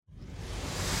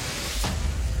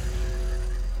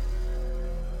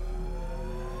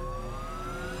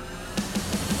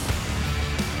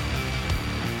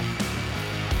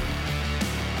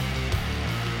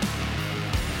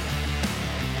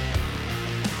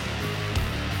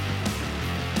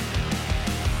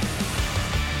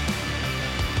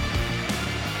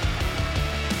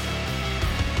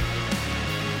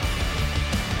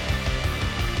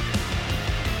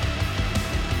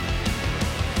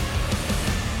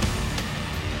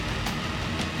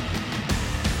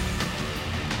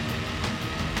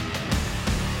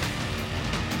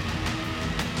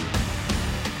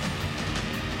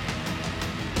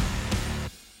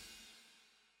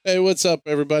Hey, what's up,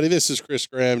 everybody? This is Chris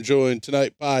Graham, joined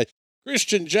tonight by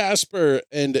Christian Jasper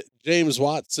and James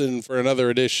Watson for another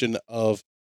edition of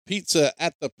Pizza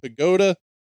at the Pagoda.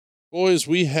 Boys,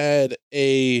 we had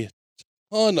a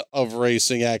ton of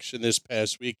racing action this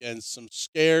past weekend. Some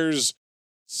scares,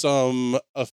 some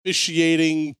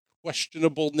officiating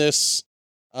questionableness.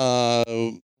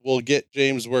 We'll get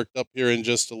James worked up here in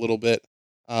just a little bit.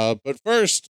 But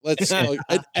first, let's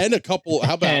and a couple.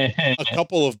 How about a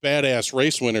couple of badass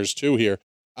race winners too here?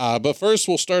 But first,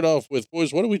 we'll start off with,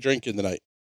 boys, what are we drinking tonight?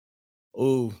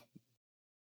 Oh,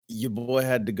 your boy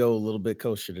had to go a little bit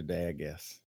kosher today, I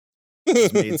guess.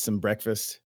 Just made some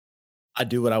breakfast. I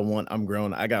do what I want. I'm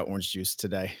grown. I got orange juice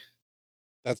today.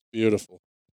 That's beautiful.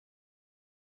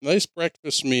 Nice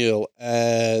breakfast meal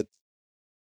at,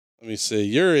 let me see,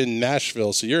 you're in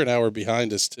Nashville, so you're an hour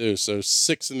behind us too. So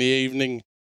 6 p.m.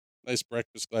 Nice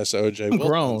breakfast glass of OJ. I'm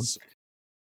grown.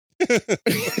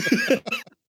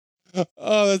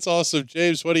 Oh, that's awesome.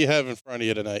 James, what do you have in front of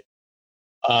you tonight?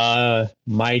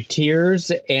 My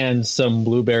tears and some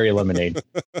blueberry lemonade.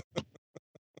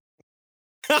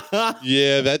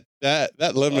 Yeah,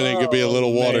 that lemonade could be a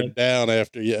little watered down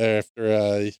after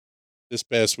this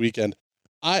past weekend.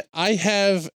 I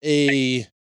have a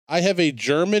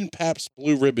German Pabst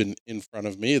Blue Ribbon in front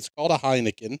of me. It's called a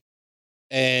Heineken,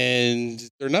 and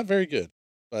they're not very good,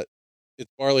 but it's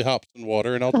barley, hops, and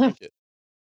water, and I'll drink it.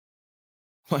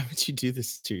 Why would you do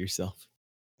this to yourself?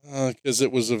 Because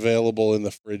it was available in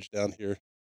the fridge down here.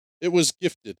 It was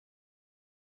gifted,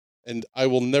 and I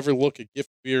will never look a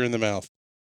gift beer in the mouth.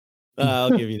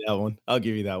 I'll give you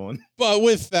that one. But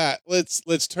with that,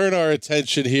 let's turn our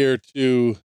attention here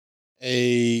to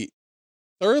a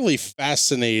thoroughly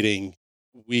fascinating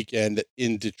weekend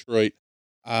in Detroit.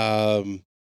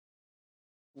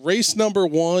 Race number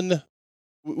 1,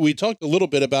 we talked a little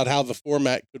bit about how the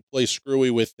format could play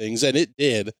screwy with things, and it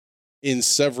did in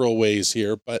several ways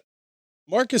here. But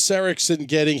Marcus Ericsson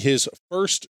getting his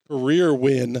first career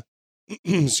win,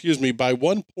 excuse me, by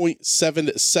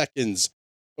 1.7 seconds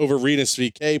over Rinus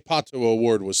VeeKay. Pato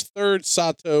O'Ward was third.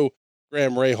 Sato,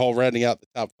 Graham Rahal rounding out the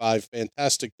top 5.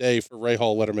 Fantastic day for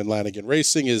Rahal, Letterman, Lanigan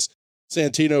Racing as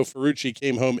Santino Ferrucci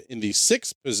came home in the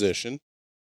 6th position.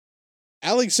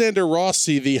 Alexander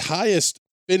Rossi, the highest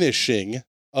finishing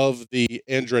of the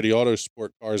Andretti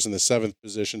Autosport cars, in the 7th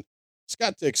position.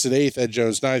 Scott Dixon 8th, Ed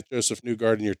Jones 9th, Joseph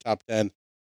Newgarden in your top 10.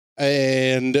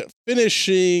 And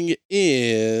finishing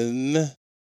in,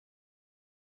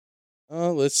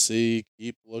 let's see,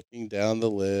 keep looking down the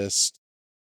list.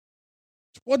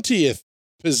 20th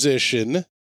position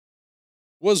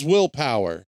was Will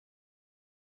Power.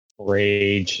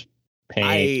 Rage,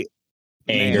 pain,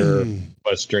 anger,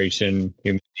 frustration,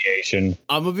 humiliation.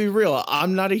 I'm gonna be real.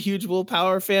 I'm not a huge Will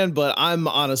Power fan, but I'm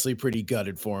honestly pretty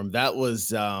gutted for him. That was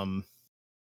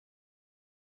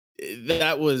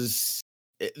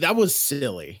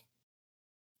silly.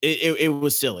 It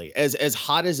was silly. As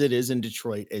hot as it is in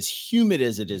Detroit, as humid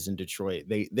as it is in Detroit,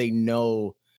 they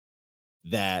know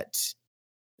that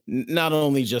not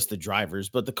only just the drivers,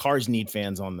 but the cars need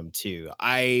fans on them too.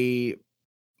 I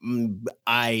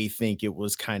think it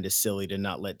was kind of silly to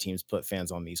not let teams put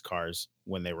fans on these cars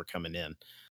when they were coming in.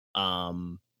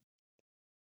 The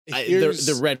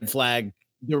red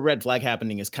flag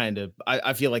happening is kind of,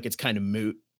 I feel like it's kind of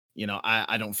moot. You know,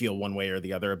 I don't feel one way or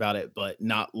the other about it, but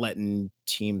not letting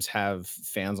teams have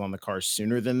fans on the cars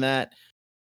sooner than that,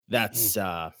 that's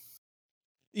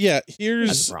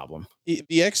here's a problem.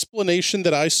 The explanation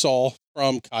that I saw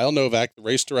from Kyle Novak, the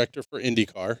race director for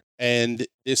IndyCar, and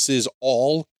this is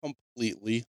all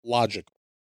completely logical.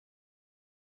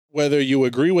 Whether you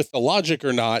agree with the logic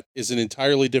or not is an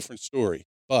entirely different story,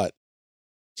 but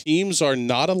teams are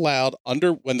not allowed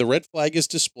when the red flag is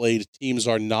displayed, teams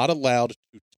are not allowed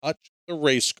to touch the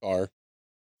race car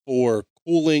for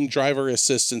cooling, driver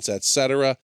assistance,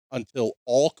 etc., until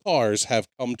all cars have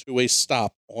come to a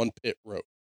stop on pit road.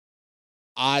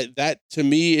 That to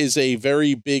me is a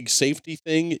very big safety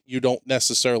thing. You don't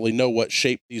necessarily know what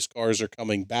shape these cars are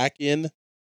coming back in,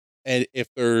 and if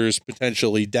there's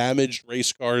potentially damaged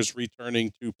race cars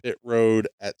returning to pit road,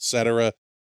 etc.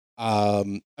 I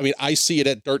mean, I see it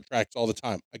at dirt tracks all the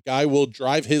time. A guy will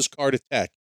drive his car to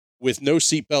tech with no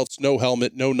seatbelts, no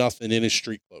helmet, no nothing, in his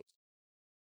street clothes.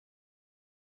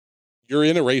 You're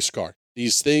in a race car.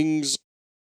 These things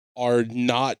are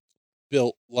not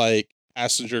built like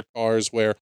passenger cars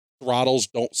where throttles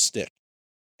don't stick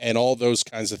and all those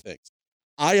kinds of things.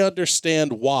 I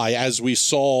understand why, as we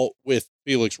saw with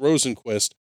Felix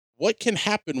Rosenqvist, what can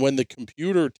happen when the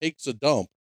computer takes a dump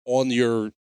on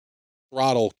your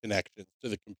throttle connection to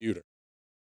the computer.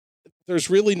 there's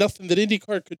really nothing that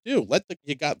IndyCar could do.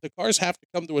 The cars have to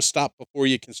come to a stop before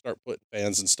you can start putting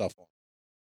fans and stuff on.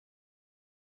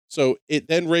 So it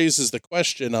then raises the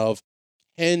question of,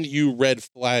 can you red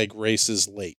flag races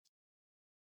late?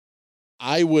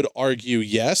 I would argue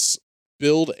yes.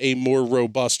 Build a more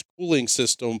robust cooling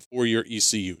system for your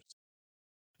ECUs.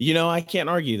 I can't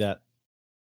argue that.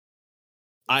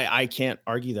 I can't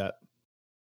argue that.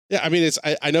 Yeah, I mean,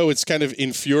 I know it's kind of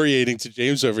infuriating to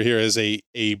James over here as a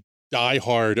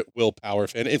diehard Will Power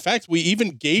fan. In fact, we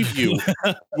even gave you,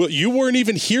 well, you weren't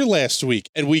even here last week,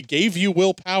 and we gave you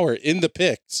Will Power in the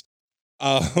picks.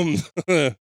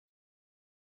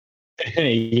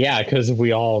 Yeah, because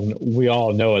we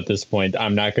all know at this point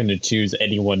I'm not going to choose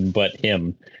anyone but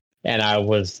him, and I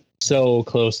was so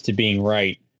close to being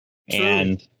right. True.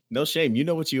 And no shame, you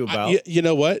know what you about. You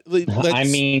know what?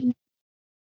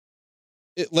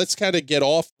 Let's kind of get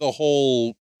off the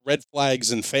whole red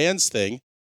flags and fans thing.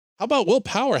 How about Will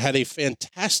Power had a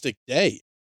fantastic day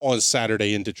on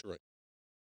Saturday in Detroit?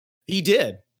 He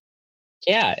did.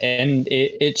 Yeah, and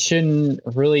it shouldn't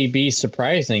really be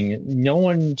surprising. No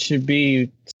one should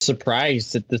be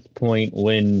surprised at this point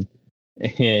when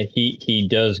he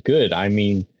does good. I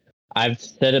mean, I've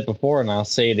said it before and I'll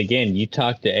say it again. You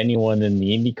talk to anyone in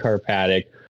the IndyCar paddock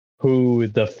who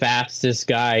the fastest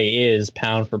guy is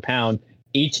pound for pound,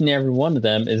 each and every one of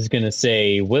them is going to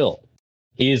say Will.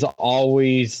 He's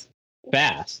always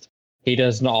fast. He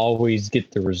doesn't always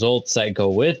get the results that go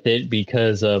with it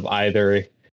because of either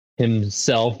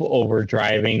himself over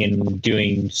driving and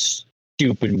doing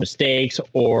stupid mistakes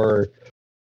or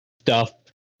stuff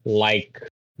like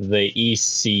the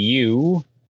ECU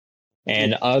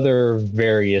and other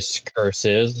various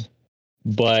curses.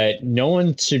 But no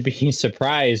one should be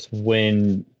surprised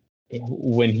when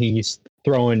he's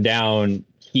throwing down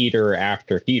heater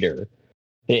after heater.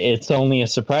 It's only a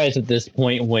surprise at this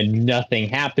point when nothing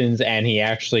happens and he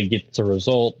actually gets a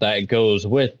result that goes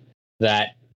with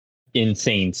that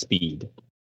insane speed.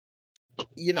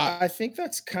 I think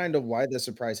that's kind of why the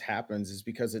surprise happens, is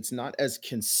because it's not as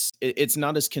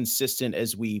consistent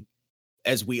as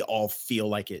we all feel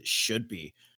like it should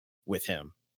be with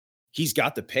him. He's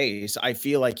got the pace. I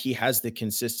feel like he has the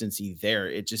consistency there.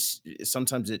 It just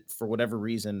sometimes for whatever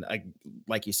reason,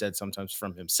 like you said, sometimes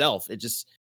from himself, it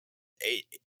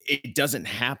doesn't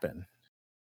happen,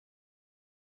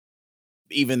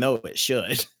 even though it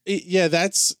should. Yeah,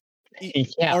 that's.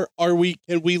 Yeah.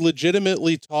 Can we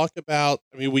legitimately talk about,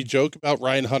 I mean, we joke about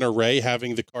Ryan Hunter-Reay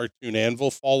having the cartoon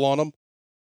anvil fall on him.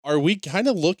 Are we kind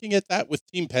of looking at that with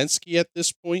Team Penske at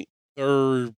this point?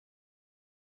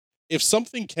 If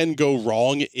something can go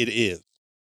wrong, it is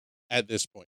at this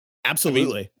point.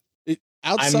 Absolutely.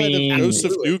 Outside of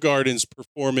Joseph Newgarden's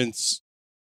performance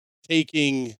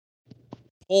taking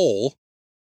pole,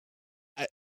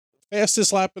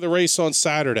 fastest lap of the race on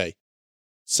Saturday,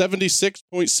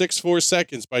 76.64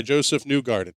 seconds by Joseph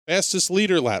Newgarden. Fastest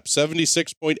leader lap,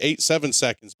 76.87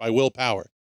 seconds by Will Power.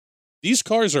 These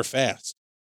cars are fast.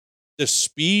 The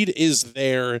speed is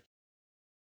there.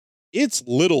 It's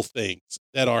little things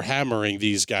that are hammering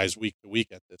these guys week to week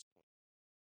at this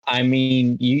point. I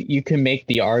mean, you can make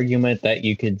the argument that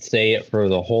you could say it for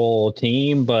the whole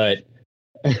team, but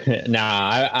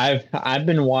I've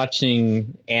been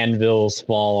watching anvils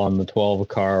fall on the 12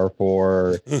 car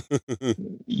for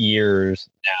years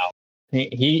now.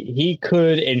 He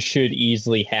could and should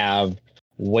easily have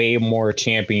way more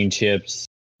championships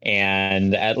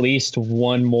and at least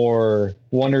one or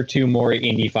two more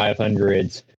Indy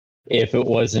 500s if it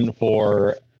wasn't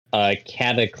for a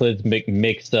cataclysmic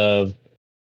mix of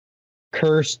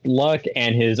cursed luck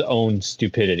and his own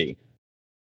stupidity.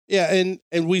 Yeah, and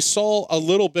we saw a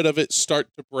little bit of it start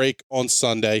to break on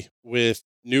Sunday with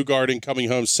Newgarden coming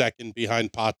home second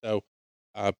behind Pato.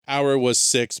 Power was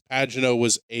sixth. Pagenaud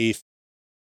was eighth.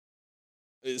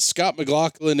 Scott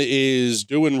McLaughlin is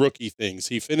doing rookie things.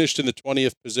 He finished in the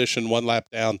 20th position, one lap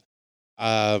down.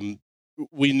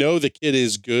 We know the kid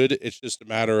is good. It's just a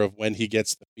matter of when he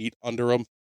gets the feet under him.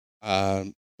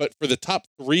 But for the top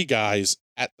three guys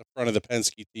at the front of the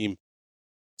Penske team,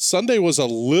 Sunday was a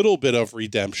little bit of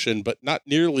redemption, but not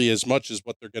nearly as much as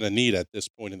what they're going to need at this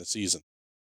point in the season.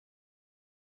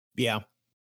 Yeah.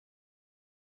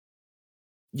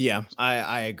 Yeah,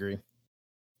 I agree.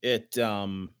 It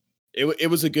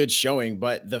was a good showing,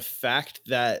 but the fact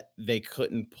that they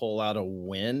couldn't pull out a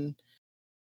win,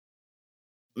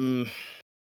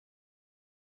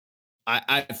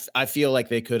 I feel like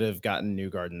they could have gotten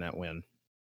Newgarden that win.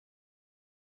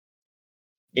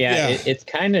 Yeah. It's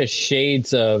kind of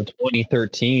shades of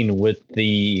 2013 with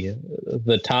the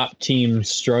top teams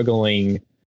struggling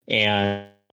and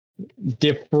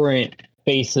different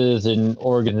faces and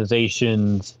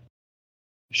organizations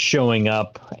showing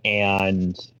up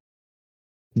and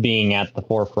being at the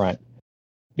forefront.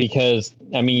 Because,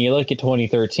 I mean, you look at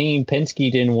 2013,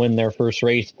 Penske didn't win their first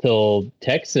race till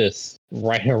Texas,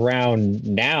 right around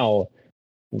now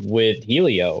with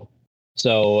Helio.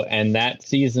 So, and that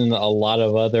season, a lot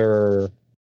of other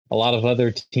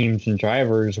teams and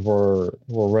drivers were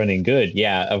running good.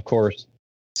 Yeah, of course,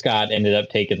 Scott ended up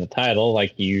taking the title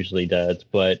like he usually does,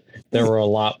 but there were a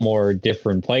lot more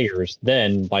different players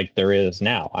then like there is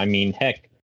now. I mean, heck,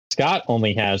 Scott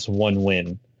only has one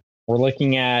win. We're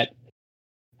looking at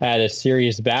a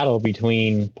serious battle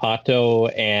between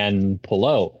Pato and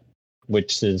Palou,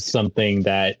 which is something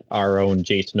that our own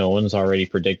Jason Owens already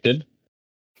predicted.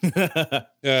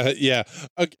 Yeah.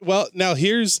 Okay, well, now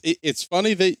it's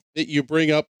funny that you bring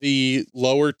up the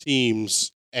lower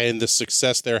teams and the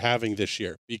success they're having this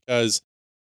year, because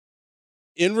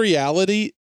in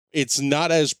reality, it's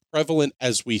not as prevalent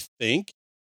as we think.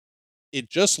 It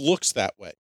just looks that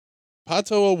way.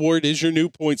 Pato O'Ward is your new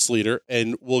points leader,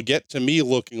 and we'll get to me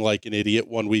looking like an idiot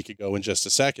 1 week ago in just a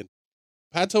second.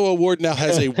 Pato O'Ward now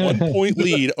has a 1 point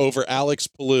lead over Alex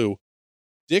Palou.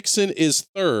 Dixon is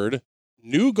third.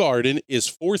 Newgarden is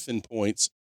fourth in points.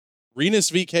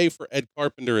 Renus VK for Ed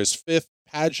Carpenter is fifth.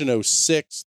 Pagano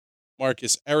sixth.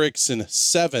 Marcus Ericsson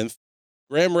seventh.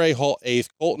 Graham Rahal eighth.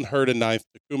 Colton Herta ninth.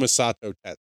 Takuma Sato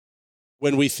 10th.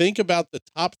 When we think about the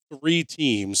top three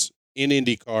teams in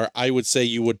IndyCar, I would say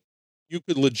you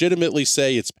could legitimately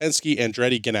say it's Penske,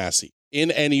 Andretti, Ganassi.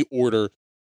 In any order,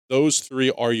 those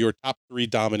three are your top three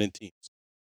dominant teams.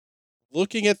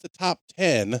 Looking at the top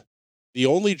 10, the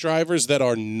only drivers that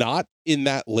are not in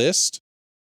that list,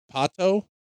 Pato,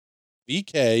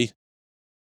 VK,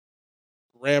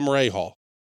 Graham Rahal,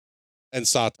 and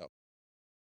Sato.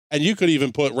 And you could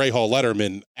even put Rahal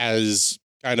Letterman as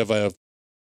kind of a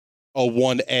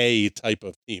 1A type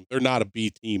of team. They're not a B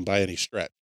team by any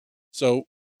stretch. So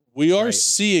we are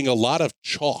seeing a lot of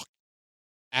chalk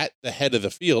at the head of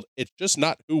the field. It's just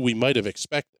not who we might have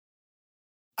expected.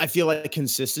 I feel like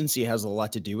consistency has a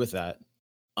lot to do with that.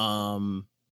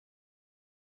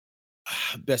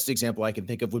 Best example I can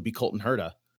think of would be Colton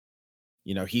Herta.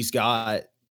 You know, he's got,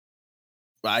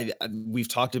 we've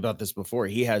talked about this before.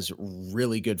 He has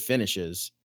really good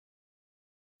finishes.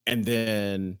 And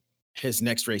then his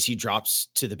next race, he drops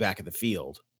to the back of the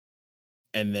field.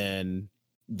 And then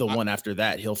the one after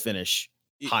that, he'll finish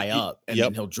high up and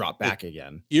then he'll drop back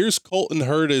again. Here's Colton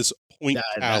Herta's point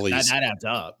tallies. That adds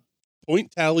up.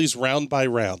 Point tallies round by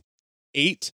round.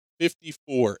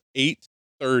 8:54,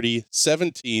 8:30,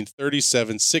 17,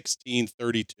 37, 16,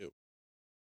 32.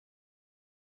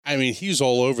 I mean, he's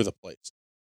all over the place.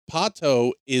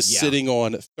 Pato is sitting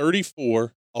on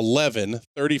 34, 11,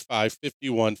 35,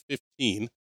 51, 15,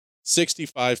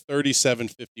 65, 37,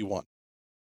 51.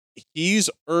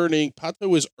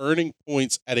 Pato is earning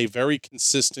points at a very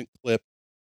consistent clip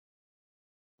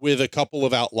with a couple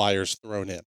of outliers thrown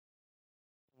in.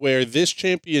 Where this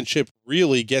championship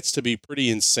really gets to be pretty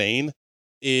insane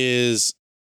is,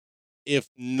 if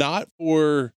not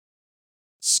for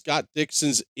Scott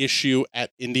Dixon's issue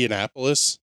at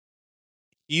Indianapolis,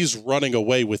 he's running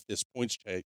away with this points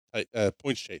chase.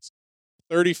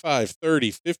 35,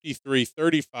 30, 53,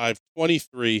 35,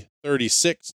 23,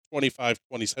 36, 25,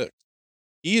 26.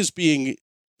 He is being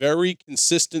very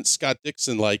consistent Scott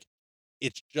Dixon-like.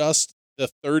 It's just the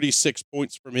 36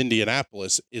 points from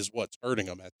Indianapolis is what's hurting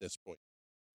him at this point.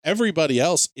 Everybody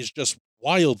else is just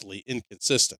wildly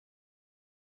inconsistent.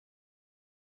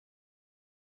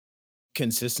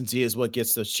 Consistency is what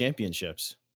gets those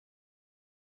championships.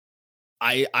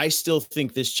 I still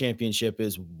think this championship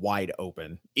is wide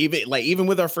open. Even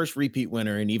with our first repeat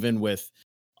winner, and even with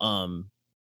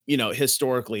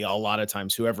historically, a lot of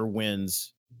times whoever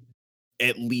wins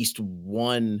at least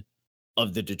one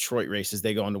of the Detroit races,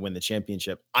 they go on to win the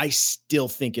championship. I still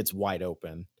think it's wide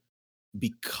open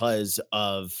because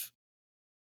of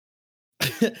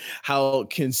how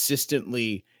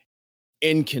consistently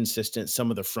inconsistent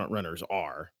some of the front runners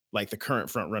are. Like the current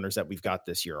front runners that we've got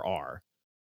this year are.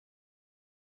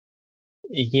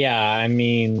 Yeah, I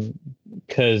mean,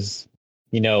 because,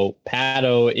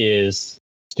 Pato is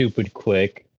stupid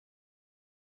quick.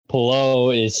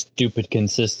 Palou is stupid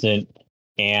consistent.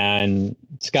 And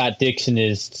Scott Dixon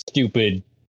is stupid.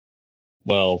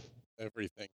 Well,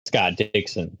 everything. Scott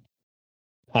Dixon.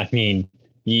 I mean,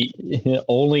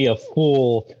 only a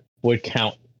fool would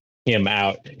count him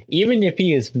out. Even if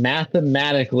he is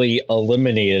mathematically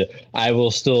eliminated, I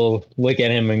will still look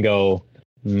at him and go,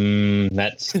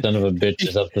 That son of a bitch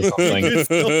is up to He something. could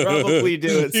still probably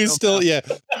do it. He's somehow. still, yeah.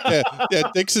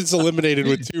 Dixon's eliminated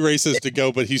with 2 races to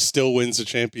go, but he still wins the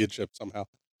championship somehow.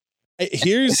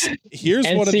 Here's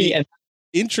And one of see, the and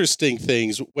interesting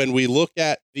things when we look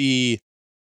at the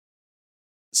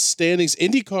standings.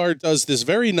 IndyCar does this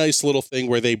very nice little thing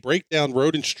where they break down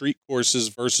road and street courses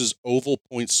versus oval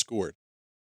points scored.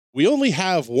 We only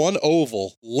have one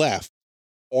oval left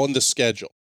on the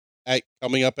schedule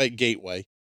coming up at Gateway.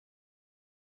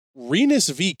 Rinus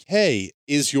VeeKay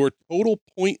is your total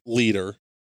point leader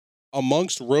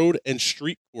amongst road and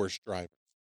street course drivers.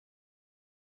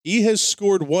 He has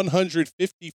scored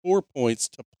 154 points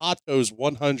to Pato's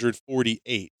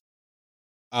 148.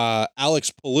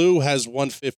 Alex Palou has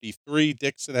 153.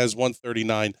 Dixon has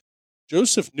 139.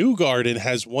 Joseph Newgarden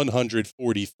has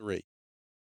 143.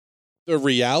 The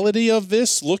reality of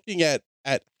this, looking at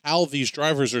how these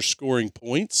drivers are scoring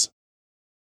points,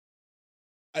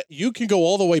 you can go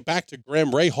all the way back to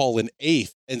Graham Rahal in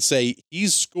 8th and say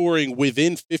he's scoring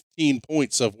within 15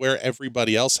 points of where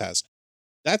everybody else has.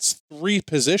 That's 3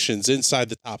 positions inside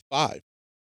the top 5.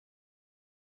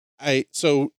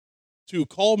 So to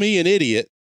call me an idiot,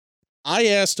 I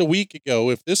asked a week ago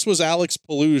if this was Alex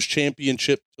Palou's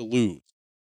championship to lose.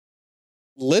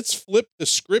 Let's flip the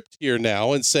script here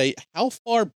now and say, how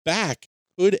far back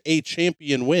could a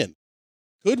champion win?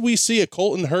 Could we see a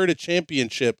Colton Herta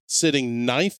championship sitting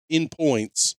 9th in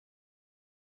points,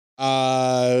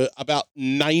 about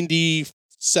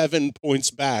 97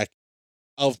 points back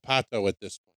of Pato at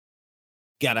this point?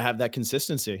 Got to have that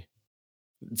consistency.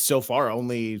 So far,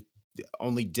 only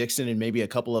Dixon and maybe a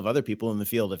couple of other people in the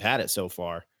field have had it so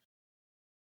far.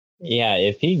 yeah,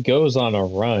 if he goes on a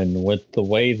run with the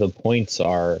way the points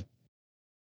are,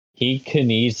 he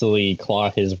can easily claw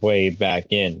his way back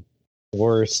in.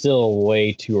 We're still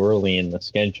way too early in the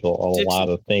schedule. A lot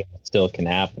of things still can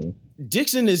happen.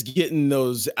 Dixon is getting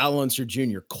those Al Unser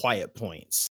Jr. quiet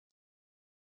points.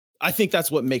 I think that's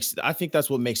what makes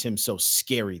him so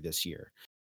scary this year.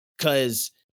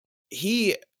 Because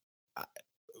he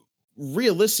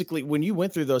realistically, when you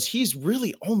went through those, he's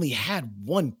really only had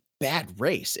one bad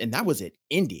race, and that was at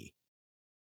Indy.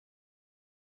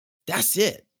 That's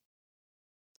it.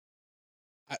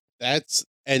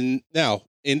 And now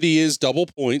Indy is double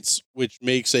points, which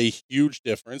makes a huge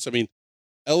difference. I mean,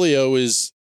 Elio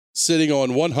is sitting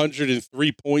on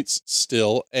 103 points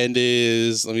still and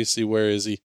is, let me see, where is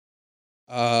he?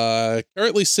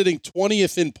 Currently sitting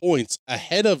 20th in points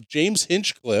ahead of James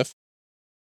Hinchcliffe.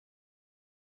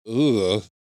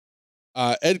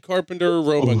 Ed Carpenter,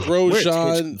 Roman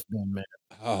Grosjean.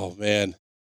 Oh, man.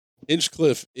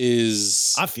 Hinchcliffe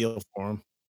is... I feel for him.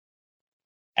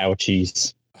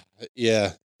 Ouchies.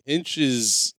 Yeah. Hinch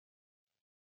is...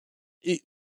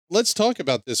 Let's talk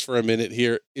about this for a minute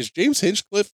here. Is James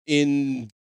Hinchcliffe in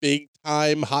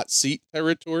big-time hot seat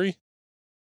territory?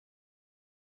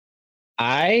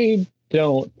 I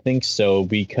don't think so,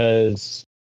 because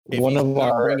one of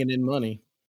our... bringing in money.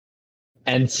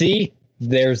 And see,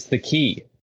 there's the key.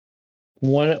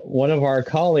 One of our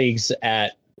colleagues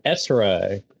at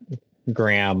Esra,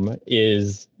 Graham,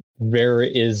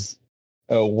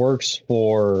 works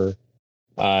for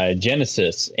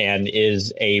Genesis and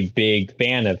is a big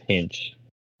fan of Hinch,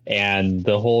 and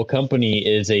the whole company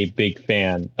is a big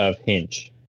fan of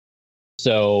Hinch.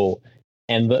 So,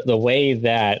 and the way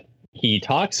that he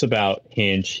talks about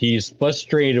Hinch, he's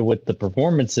frustrated with the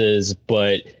performances,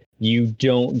 but you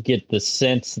don't get the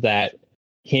sense that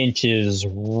Hinch is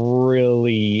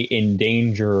really in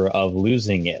danger of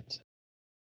losing it.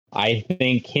 I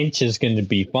think Hinch is going to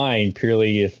be fine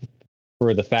purely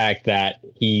for the fact that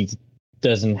he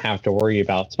doesn't have to worry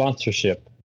about sponsorship.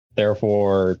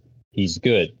 Therefore, he's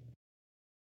good.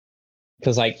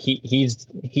 Because like he's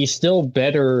still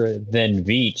better than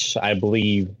Veach, I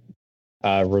believe,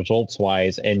 results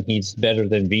wise, and he's better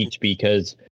than Veach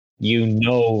because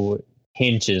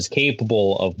Hinch is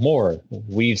capable of more.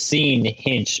 We've seen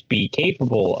Hinch be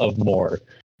capable of more.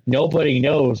 Nobody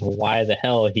knows why the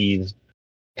hell he's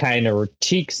kind of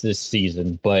cheeks this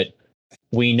season, but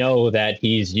we know that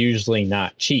he's usually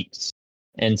not cheeks.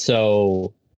 And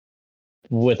so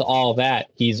with all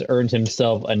that, he's earned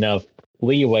himself enough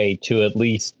leeway to at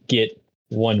least get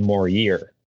one more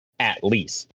year, at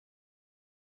least.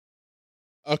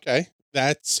 Okay.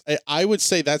 I would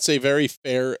say that's a very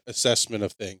fair assessment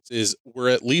of things, is we're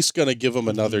at least going to give him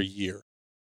another year.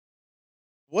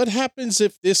 What happens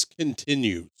if this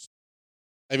continues?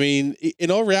 I mean,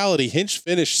 in all reality, Hinch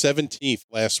finished 17th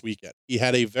last weekend. He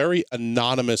had a very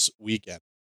anonymous weekend.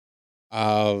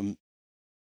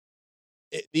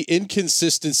 the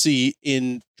inconsistency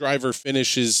in driver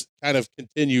finishes kind of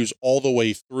continues all the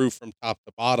way through from top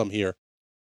to bottom here.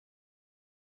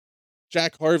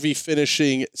 Jack Harvey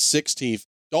finishing 16th.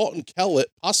 Dalton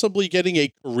Kellett possibly getting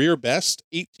a career best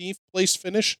 18th place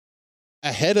finish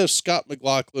ahead of Scott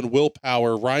McLaughlin, Will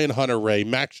Power, Ryan Hunter-Reay,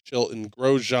 Max Chilton,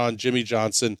 Grosjean, Jimmy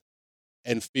Johnson,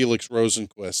 and Felix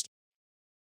Rosenqvist.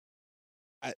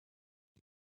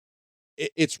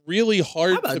 It's really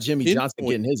hard. How about Jimmy Johnson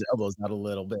getting his elbows out a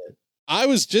little bit? I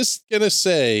was just going to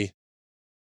say,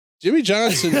 Jimmy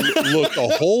Johnson looked a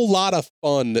whole lot of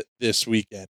fun this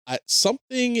weekend.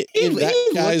 Something in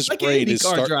that guy's brain is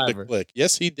starting to click.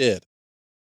 Yes, he did.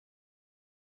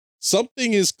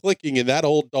 Something is clicking in that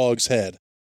old dog's head.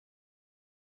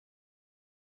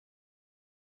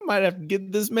 Might have to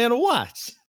give this man a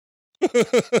watch.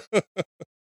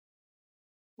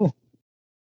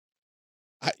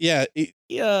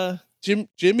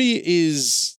 Jimmy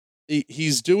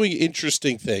he's doing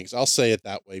interesting things. I'll say it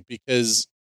that way, because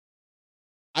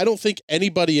I don't think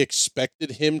anybody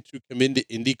expected him to come into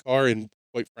IndyCar and,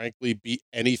 quite frankly, be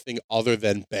anything other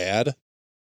than bad.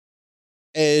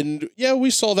 And yeah, we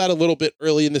saw that a little bit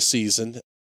early in the season.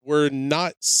 We're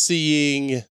not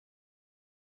seeing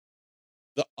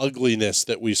the ugliness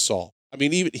that we saw. I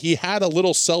mean, even he had a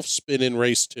little self-spin in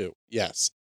race 2.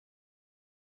 Yes.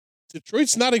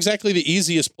 Detroit's not exactly the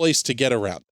easiest place to get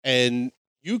around. And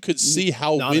you could see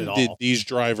how winded these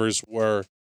drivers were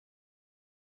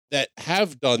that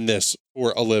have done this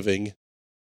for a living.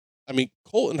 I mean,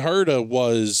 Colton Herta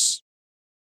was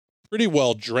pretty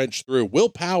well drenched through. Will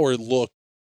Power looked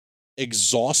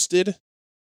exhausted,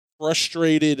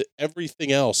 frustrated,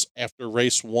 everything else after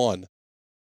race 1.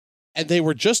 And they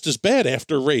were just as bad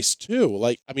after race 2.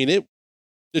 Like, I mean,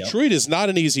 Detroit is not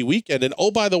an easy weekend. And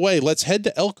oh, by the way, let's head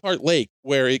to Elkhart Lake,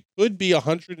 where it could be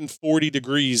 140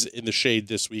 degrees in the shade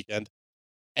this weekend.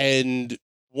 And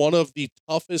one of the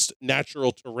toughest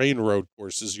natural terrain road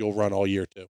courses you'll run all year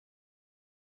too.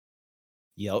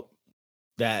 Yep.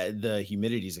 The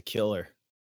humidity is a killer.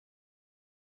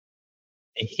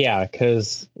 Yeah,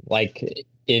 because like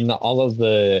in all of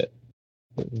the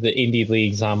Indy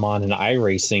leagues I'm on in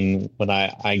iRacing, when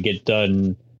I get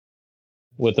done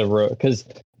with the road, because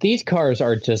these cars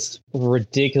are just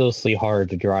ridiculously hard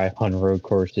to drive on road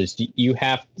courses. You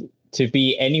have to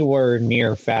be anywhere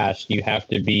near fast, you have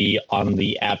to be on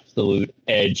the absolute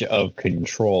edge of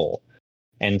control.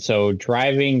 And so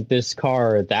driving this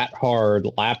car that hard,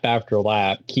 lap after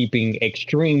lap, keeping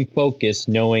extreme focus,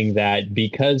 knowing that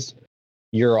because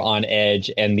you're on edge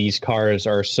and these cars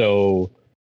are so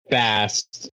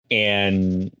fast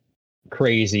and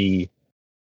crazy,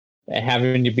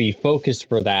 having to be focused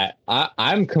for that,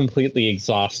 I'm completely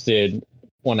exhausted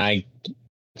when I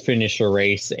finish a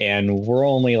race and we're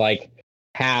only like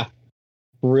half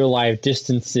real life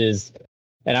distances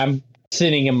and I'm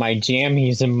sitting in my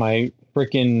jammies and my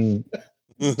freaking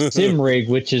sim rig,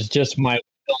 which is just my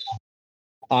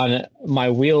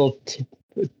wheel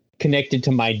connected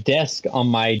to my desk on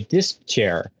my disc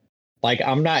chair. Like,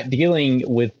 I'm not dealing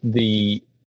with the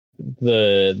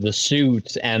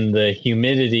suits and the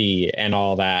humidity and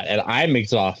all that, and I'm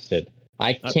exhausted.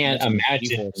 I can't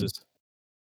imagine.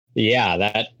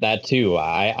 Yeah, that too.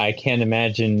 I can't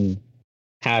imagine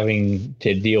having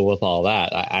to deal with all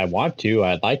that. I want to.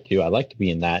 I'd like to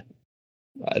be in that.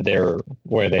 They're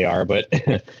where they are, but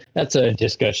that's a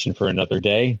discussion for another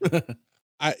day.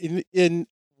 In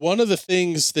one of the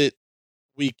things that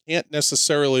we can't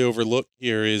necessarily overlook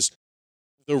here is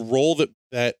the role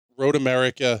that Road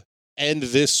America and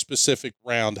this specific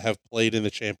round have played in the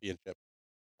championship.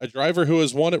 A driver who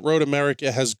has won at Road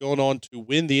America has gone on to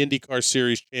win the IndyCar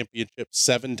Series championship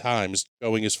 7 times,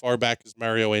 going as far back as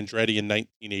Mario Andretti in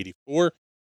 1984.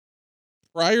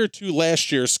 Prior to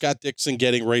last year, Scott Dixon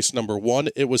getting race number 1,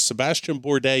 it was Sebastian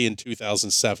Bourdais in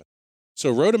 2007. So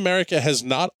Road America has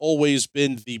not always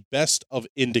been the best of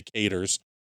indicators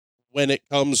when it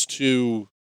comes to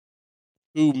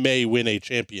who may win a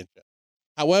championship.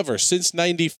 However, since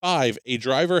 95, a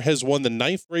driver has won the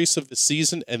 9th race of the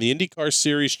season and the IndyCar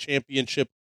Series championship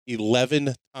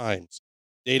 11 times,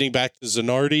 dating back to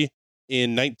Zanardi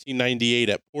in 1998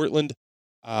 at Portland,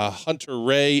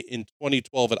 Hunter-Reay in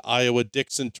 2012 at Iowa,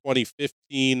 Dixon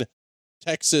 2015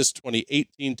 Texas,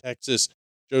 2018 Texas,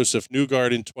 Joseph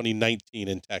Newgarden in 2019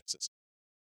 in Texas.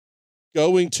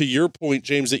 Going to your point,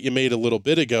 James, that you made a little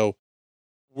bit ago,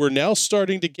 we're now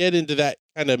starting to get into that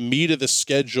kind of meat of the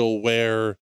schedule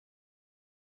where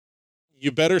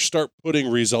you better start putting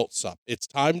results up. It's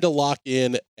time to lock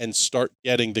in and start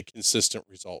getting the consistent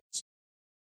results.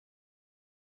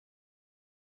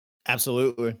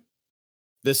 Absolutely.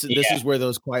 This is where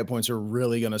those quiet points are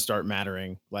really going to start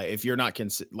mattering. Like if you're not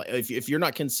if you're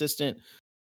not consistent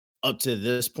up to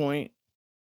this point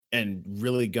and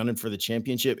really gunning for the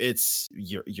championship,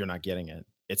 you're not getting it.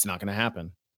 It's not going to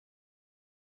happen.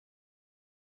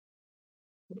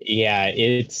 Yeah,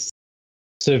 it's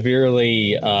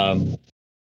severely,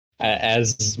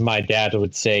 as my dad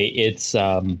would say, it's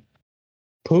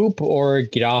poop or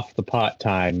get off the pot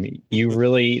time. You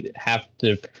really have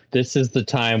to. This is the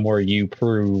time where you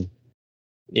prove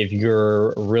if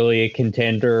you're really a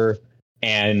contender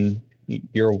and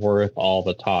you're worth all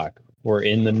the talk. We're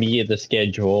in the meat of the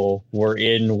schedule. We're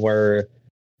in where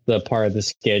the part of the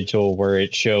schedule where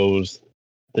it shows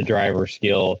the driver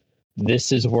skill.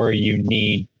 This is where you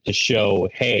need to show,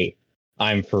 hey,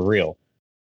 I'm for real.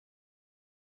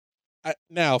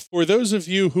 Now, for those of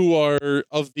you who are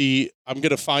of the I'm going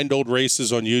to find old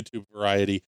races on YouTube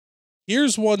variety,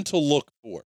 here's one to look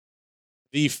for.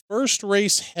 The first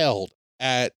race held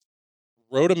at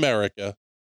Road America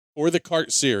for the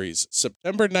kart series,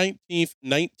 September 19th,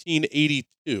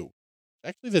 1982.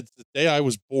 Actually, that's the day I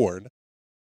was born.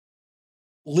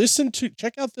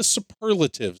 Check out the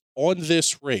superlatives on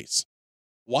this race.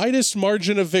 Widest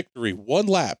margin of victory, 1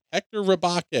 lap, Hector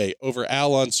Rebaque over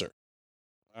Al Unser.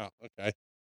 Wow, okay.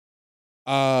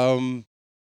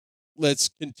 Let's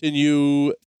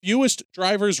continue. Fewest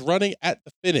drivers running at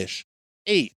the finish,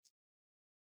 8.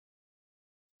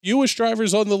 Fewest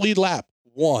drivers on the lead lap,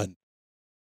 1.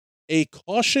 A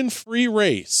caution-free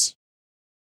race.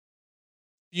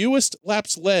 Fewest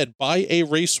laps led by a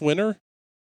race winner,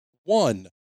 1.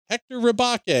 Hector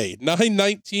Rebaque,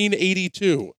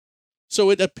 9/19/82. So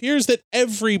it appears that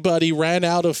everybody ran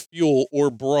out of fuel or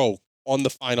broke on the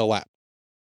final lap.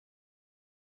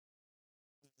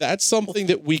 That's something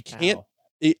that we can't.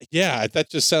 Yeah, that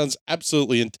just sounds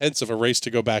absolutely intense of a race to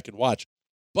go back and watch.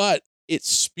 But it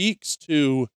speaks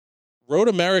to Road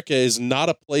America is not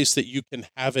a place that you can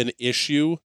have an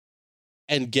issue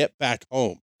and get back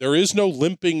home. There is no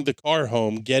limping the car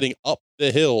home, getting up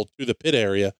the hill to the pit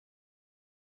area.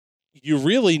 You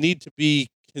really need to be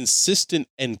consistent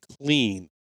and clean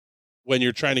when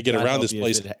you're trying to get around this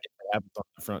place. It happens on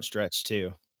the front stretch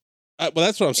too. Well,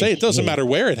 that's what I'm saying. It doesn't matter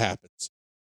where it happens.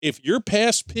 If you're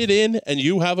past pit in and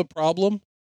you have a problem,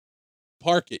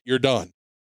 park it. You're done.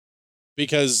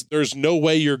 Because there's no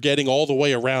way you're getting all the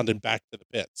way around and back to the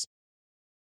pits.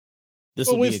 This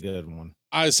will be a good one.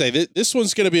 I say this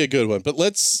one's going to be a good one, but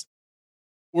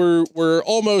we're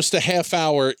almost a half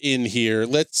hour in here.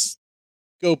 Let's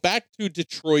go back to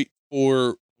Detroit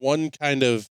for one kind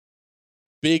of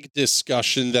big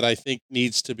discussion that I think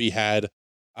needs to be had,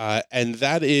 and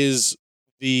that is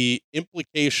the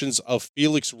implications of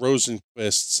Felix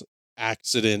Rosenqvist's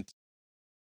accident,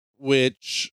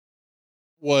 which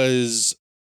was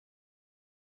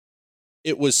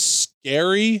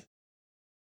scary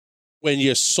when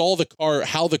you saw the car,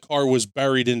 how the car was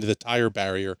buried into the tire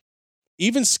barrier.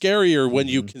 Even scarier when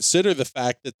you consider the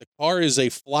fact that the car is a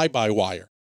fly-by-wire.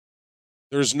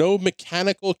 There's no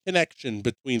mechanical connection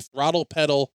between throttle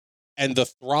pedal and the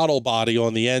throttle body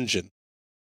on the engine.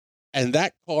 And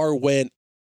that car went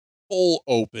full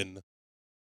open.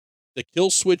 The kill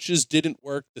switches didn't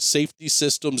work. The safety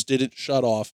systems didn't shut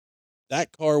off.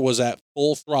 That car was at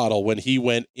full throttle when he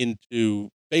went into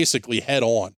basically head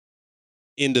on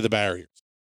into the barriers.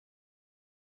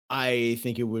 I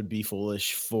think it would be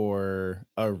foolish for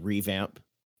a revamp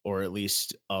or at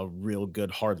least a real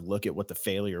good hard look at what the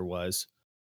failure was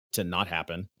to not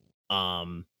happen.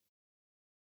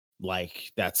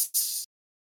 Like that's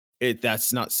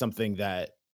not something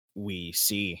that we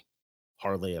see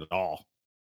hardly at all.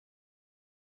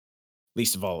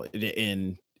 Least of all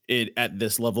in it at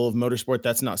this level of motorsport,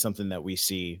 that's not something that we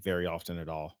see very often at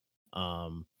all.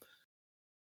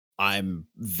 I'm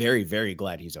very, very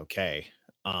glad he's okay.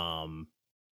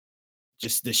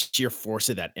 Just the sheer force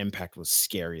of that impact was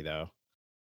scary, though.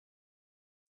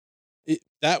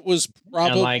 That was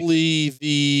probably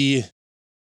the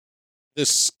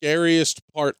scariest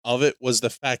part of it was the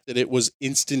fact that it was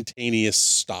instantaneous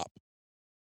stop.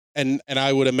 And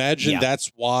I would imagine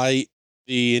that's why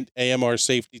the AMR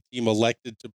safety team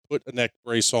elected to put a neck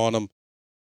brace on him,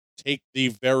 take the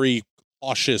very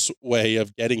cautious way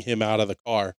of getting him out of the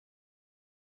car.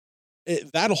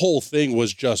 That whole thing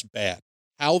was just bad.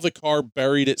 How the car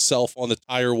buried itself on the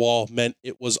tire wall meant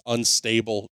it was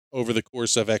unstable over the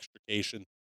course of extrication.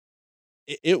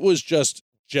 It was just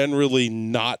generally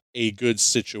not a good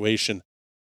situation.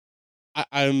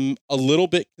 I'm a little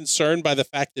bit concerned by the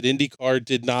fact that IndyCar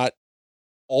did not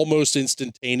almost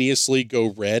instantaneously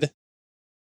go red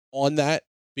on that,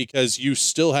 because you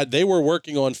still had, they were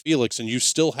working on Felix and you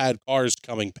still had cars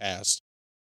coming past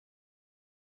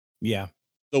Yeah.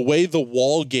 The way the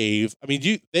wall gave, I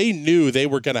mean, they knew they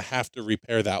were going to have to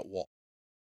repair that wall.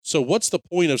 So what's the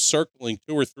point of circling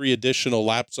 2 or 3 additional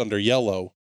laps under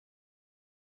yellow?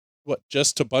 What,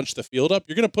 just to bunch the field up?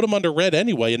 You're going to put them under red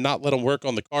anyway and not let them work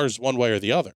on the cars one way or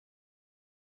the other.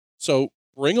 So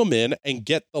bring them in and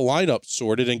get the lineup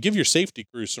sorted and give your safety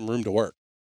crew some room to work.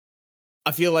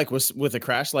 I feel like with a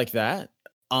crash like that,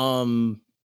 I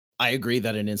agree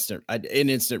that an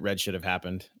instant red should have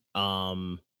happened.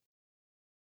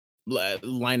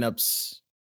 Lineups,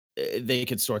 they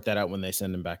could sort that out when they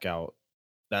send them back out.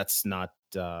 That's not.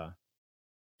 I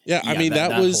mean,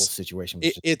 that whole was situation.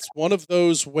 Was it's one of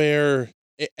those where,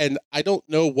 and I don't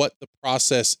know what the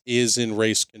process is in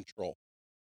race control.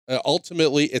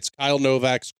 Ultimately, it's Kyle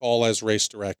Novak's call as race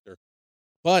director.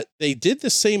 But they did the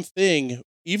same thing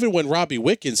even when Robbie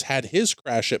Wickens had his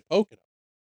crash at Pocono.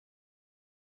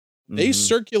 They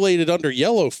circulated under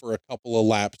yellow for a couple of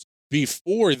laps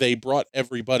before they brought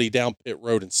everybody down pit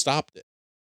road and stopped it.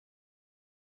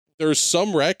 There's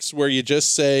some wrecks where you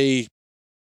just say,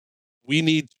 we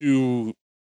need to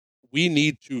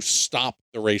stop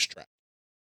the racetrack.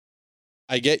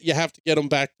 I get you have to get them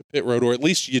back to pit road, or at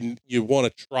least you want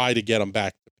to try to get them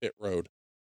back to pit road.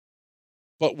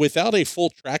 But without a full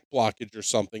track blockage or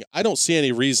something, I don't see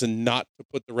any reason not to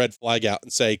put the red flag out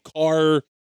and say, car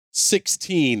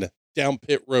 16 down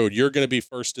pit road, you're going to be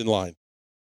first in line.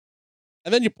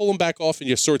 And then you pull them back off and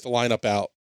you sort the lineup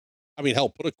out. I mean, hell,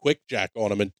 put a quick jack on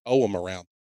them and tow them around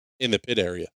in the pit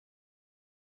area.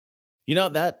 You know,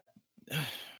 that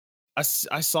I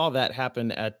saw that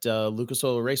happen at Lucas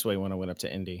Oil Raceway when I went up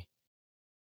to Indy.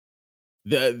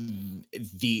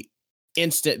 The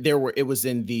instant it was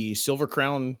in the Silver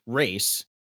Crown race,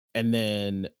 and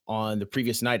then on the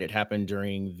previous night it happened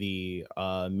during the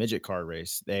midget car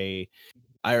race.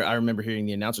 I remember hearing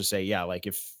the announcer say, yeah, like,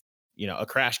 if a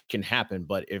crash can happen,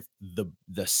 but if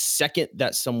the second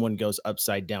that someone goes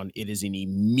upside down, it is an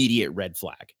immediate red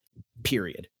flag.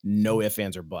 Period. No ifs,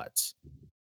 ands, or buts.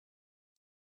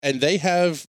 And they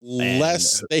have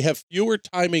they have fewer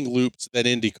timing loops than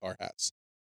IndyCar has.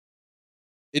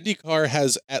 IndyCar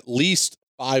has at least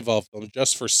 5 of them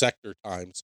just for sector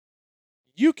times.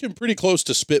 You can pretty close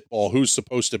to spitball who's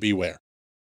supposed to be where.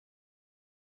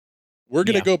 We're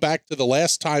going to go back to the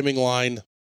last timing line,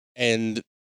 and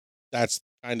that's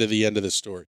kind of the end of the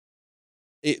story.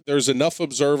 There's enough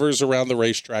observers around the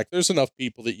racetrack. There's enough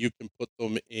people that you can put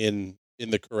them in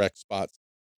the correct spots.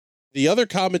 The other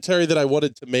commentary that I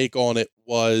wanted to make on it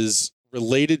was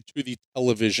related to the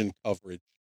television coverage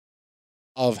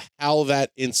of how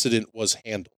that incident was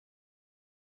handled.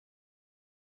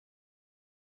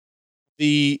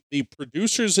 The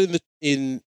producers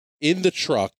in the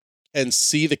truck can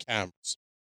see the cameras.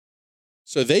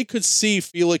 So they could see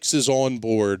Felix's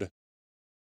onboard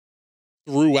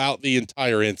throughout the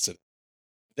entire incident.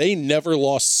 They never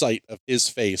lost sight of his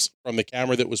face from the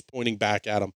camera that was pointing back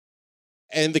at him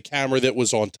and the camera that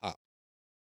was on top.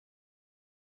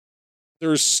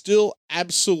 There's still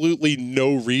absolutely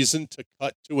no reason to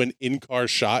cut to an in-car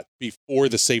shot before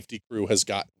the safety crew has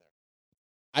gotten there.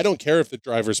 I don't care if the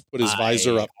driver's put his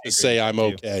visor up to say, I'm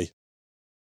okay.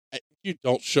 You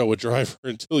don't show a driver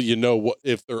until you know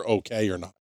if they're okay or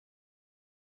not.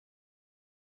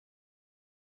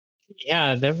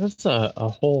 Yeah, there was a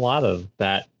whole lot of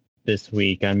that this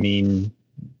week. I mean,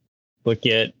 look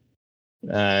at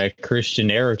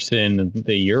Christian Eriksen,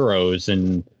 the Euros,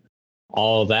 and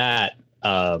all that.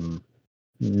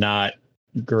 Not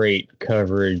great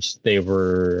coverage they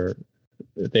were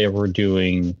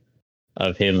doing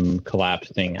of him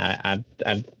collapsing. I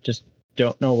just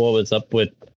don't know what was up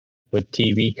with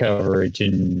TV coverage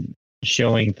and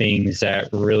showing things that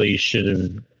really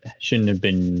shouldn't have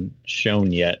been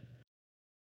shown yet.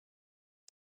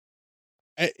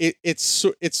 It's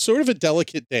sort of a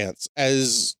delicate dance.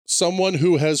 As someone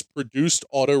who has produced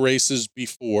auto races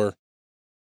before,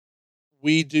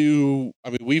 we've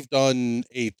done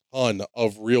a ton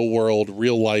of real world,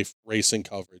 real life racing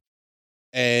coverage.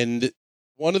 And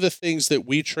one of the things that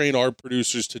we train our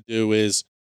producers to do is,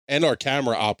 and our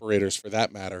camera operators for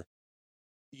that matter,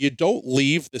 you don't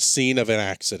leave the scene of an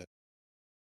accident.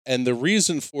 And the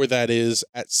reason for that is,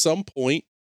 at some point,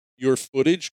 your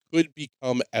footage could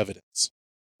become evidence.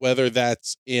 Whether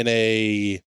that's in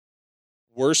a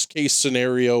worst case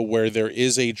scenario where there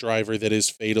is a driver that is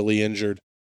fatally injured,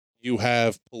 you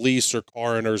have police or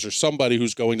coroners or somebody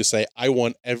who's going to say, I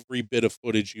want every bit of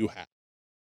footage you have.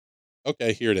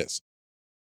 Okay, here it is.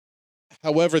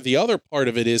 However, the other part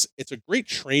of it is, it's a great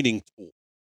training tool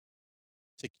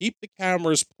to keep the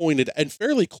cameras pointed and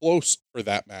fairly close for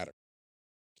that matter.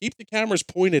 keep the cameras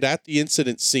pointed at the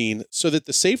incident scene so that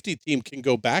the safety team can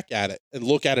go back at it and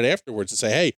look at it afterwards and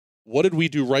say, hey, what did we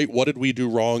do right? What did we do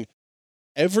wrong?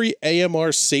 Every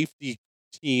AMR safety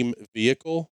team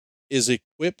vehicle is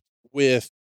equipped with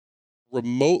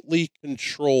remotely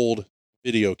controlled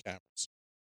video cameras.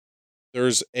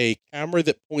 There's a camera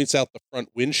that points out the front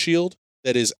windshield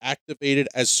that is activated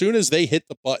as soon as they hit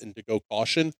the button to go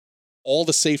caution. All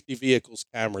the safety vehicles'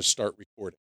 cameras start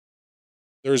recording.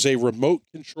 There's a remote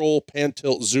control pan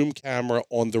tilt zoom camera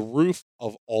on the roof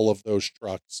of all of those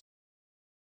trucks.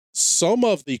 Some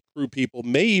of the crew people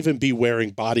may even be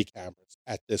wearing body cameras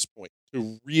at this point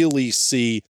to really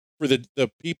see for the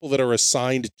people that are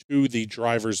assigned to the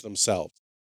drivers themselves.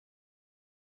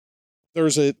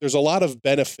 There's a lot of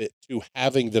benefit to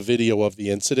having the video of the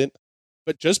incident,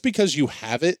 but just because you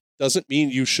have it doesn't mean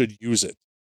you should use it.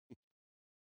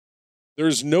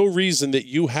 There's no reason that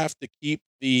you have to keep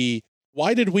the...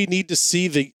 Why did we need to see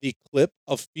the clip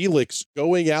of Felix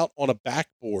going out on a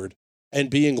backboard and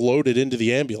being loaded into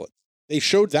the ambulance? They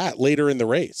showed that later in the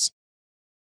race.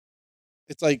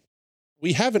 It's like,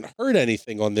 we haven't heard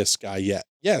anything on this guy yet.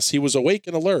 Yes, he was awake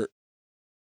and alert.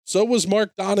 So was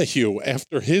Mark Donohue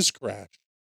after his crash.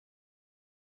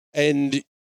 And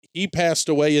he passed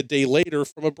away a day later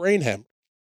from a brain hemorrhage.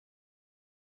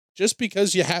 Just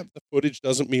because you have the footage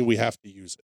doesn't mean we have to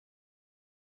use it.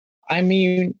 I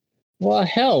mean, well,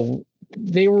 hell,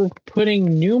 they were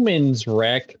putting Newman's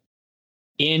wreck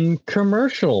in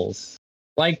commercials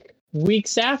like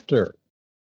weeks after.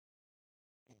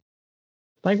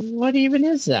 Like, what even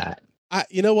is that?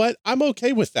 You know what? I'm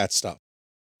okay with that stuff.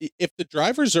 If the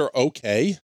drivers are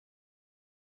okay,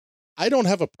 I don't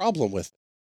have a problem with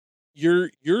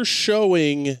it. You're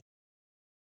showing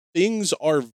things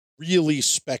are really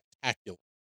spectacular.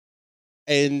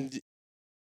 And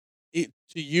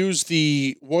to use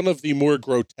one of the more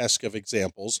grotesque of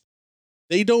examples,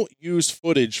 they don't use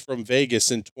footage from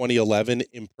Vegas in 2011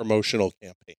 in promotional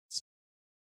campaigns.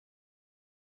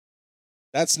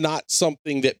 That's not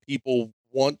something that people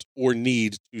want or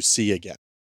need to see again.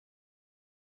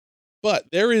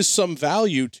 But there is some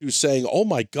value to saying, oh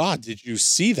my God, did you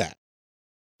see that?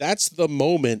 That's the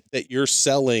moment that you're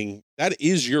selling. That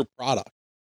is your product.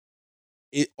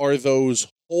 It are those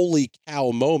holy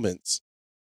cow moments.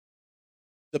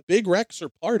 The big wrecks are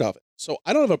part of it. So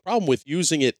I don't have a problem with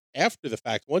using it after the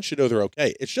fact once you know they're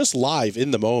okay. It's just live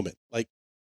in the moment. Like,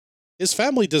 his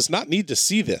family does not need to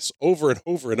see this over and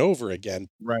over and over again.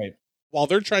 Right. While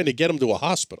they're trying to get him to a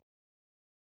hospital.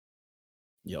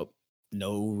 Yep.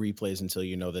 No replays until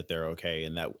you know that they're okay.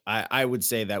 And that I would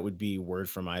say that would be word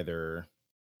from either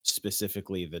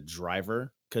specifically the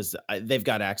driver, because they've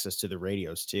got access to the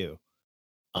radios too.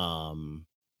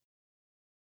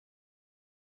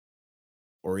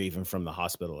 Or even from the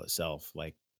hospital itself.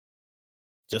 Like,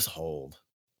 just hold.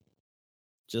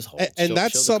 Just hold. And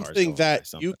that's something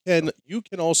that you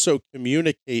can also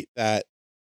communicate that.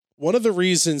 One of the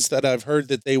reasons that I've heard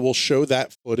that they will show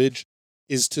that footage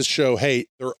is to show, hey,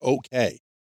 they're okay.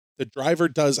 The driver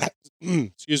does,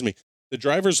 excuse me, the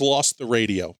driver's lost the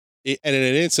radio. And in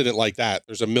an incident like that,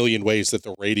 there's a million ways that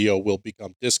the radio will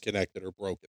become disconnected or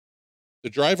broken.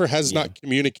 The driver has not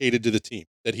communicated to the team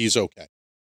that he's okay.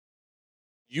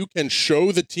 You can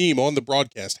show the team on the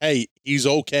broadcast, hey, he's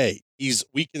okay.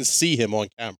 We can see him on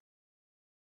camera.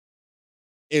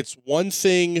 It's one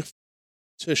thing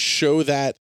to show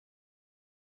that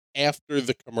after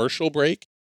the commercial break,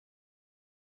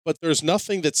 but there's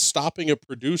nothing that's stopping a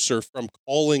producer from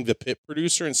calling the pit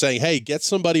producer and saying, hey, get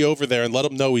somebody over there and let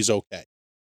him know he's okay.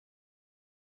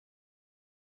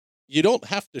 You don't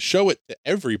have to show it to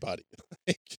everybody.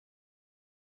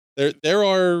 There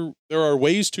are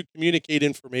ways to communicate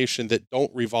information that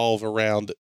don't revolve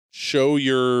around show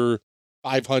your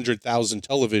 500,000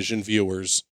 television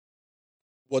viewers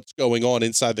what's going on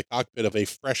inside the cockpit of a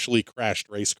freshly crashed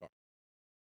race car.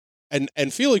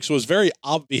 And Felix was very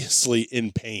obviously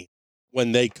in pain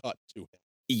when they cut to him.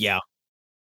 Yeah.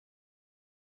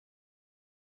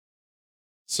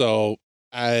 So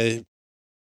I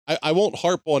won't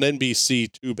harp on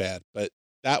NBC too bad, but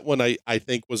that one I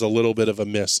think was a little bit of a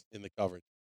miss in the coverage.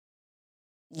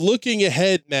 Looking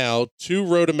ahead now to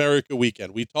Road America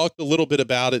weekend. We talked a little bit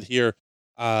about it here.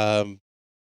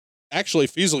 Actually,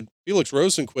 Felix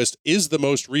Rosenqvist is the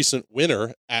most recent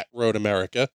winner at Road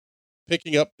America,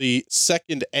 picking up the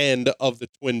second end of the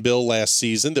twin bill last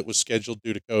season that was scheduled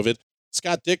due to COVID.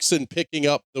 Scott Dixon picking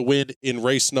up the win in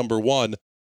race number 1.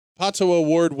 Pato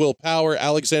O'Ward, Will Power,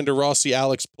 Alexander Rossi,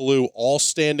 Alex Palou, all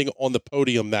standing on the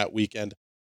podium that weekend.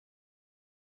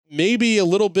 Maybe a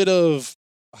little bit of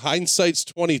hindsight's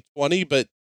 2020, but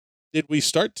did we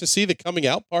start to see the coming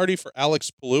out party for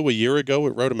Alex Palou a year ago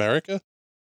at Road America?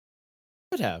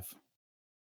 Could have.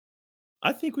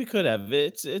 I think we could have.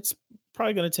 It's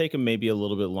probably going to take him maybe a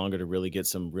little bit longer to really get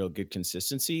some real good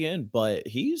consistency in, but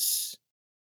he's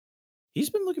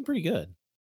been looking pretty good.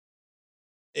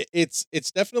 It's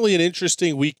definitely an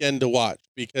interesting weekend to watch,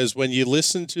 because when you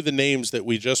listen to the names that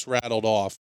we just rattled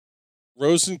off,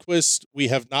 Rosenquist, we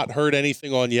have not heard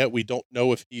anything on yet. We don't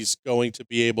know if he's going to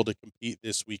be able to compete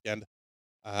this weekend.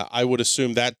 I would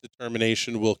assume that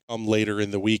determination will come later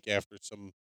in the week after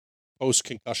some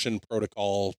post-concussion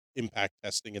protocol impact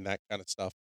testing and that kind of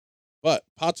stuff. But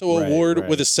Pato Award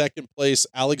with a second place,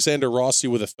 Alexander Rossi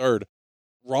with a third.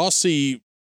 Rossi,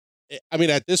 I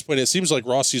mean, at this point, it seems like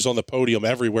Rossi's on the podium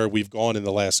everywhere we've gone in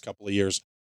the last couple of years.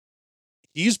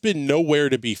 He's been nowhere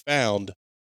to be found,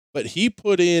 but he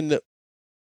put in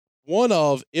one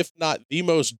of, if not the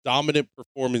most dominant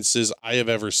performances I have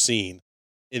ever seen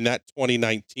in that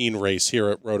 2019 race here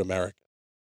at Road America.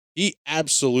 He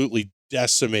absolutely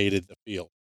decimated the field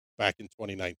back in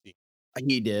 2019.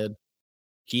 He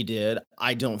did.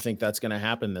 I don't think that's going to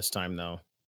happen this time, though.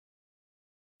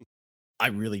 I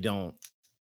really don't.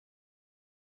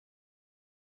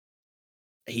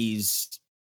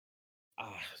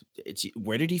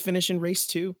 Where did he finish in race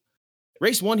 2?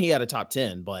 Race 1, he had a top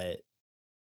 10, but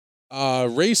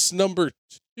race number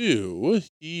 2,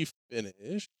 he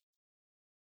finished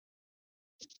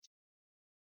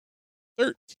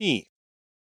 13th,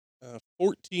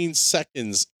 14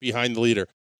 seconds behind the leader.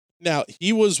 Now,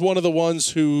 he was one of the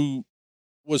ones who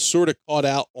was sort of caught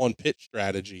out on pit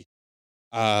strategy,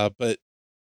 but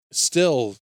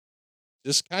still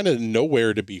just kind of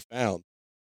nowhere to be found.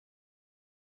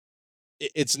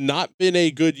 It's not been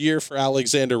a good year for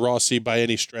Alexander Rossi by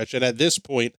any stretch, and at this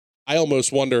point, I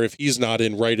almost wonder if he's not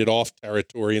in write it off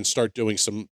territory and start doing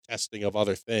some testing of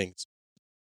other things.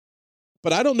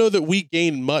 But I don't know that we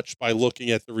gain much by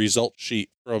looking at the result sheet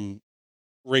from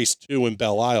race 2 in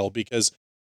Belle Isle, because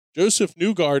Joseph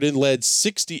Newgarden led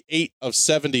 68 of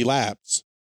 70 laps,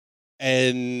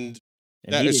 and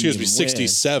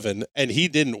 67, and he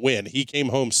didn't win. He came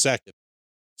home second.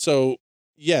 So,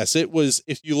 yes, it was,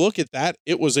 if you look at that,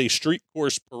 it was a street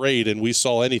course parade, and we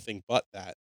saw anything but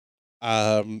that.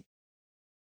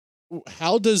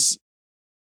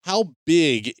 How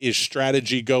big is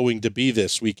strategy going to be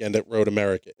this weekend at Road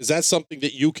America? Is that something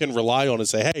that you can rely on and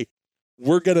say, hey,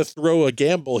 we're going to throw a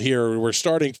gamble here. We're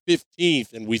starting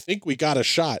 15th and we think we got a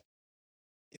shot?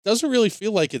 It doesn't really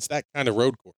feel like it's that kind of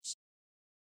road course.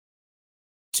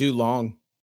 Too long.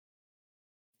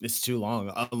 It's too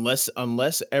long.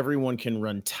 Unless everyone can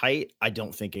run tight, I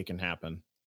don't think it can happen.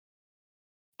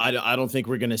 I don't think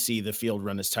we're going to see the field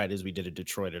run as tight as we did at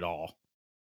Detroit at all.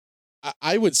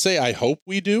 I would say I hope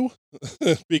we do,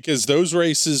 because those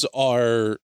races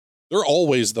they're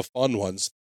always the fun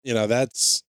ones. You know,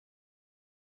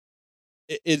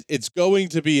 it's going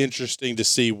to be interesting to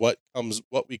see what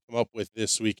we come up with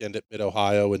this weekend at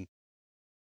Mid-Ohio. And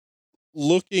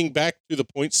looking back to the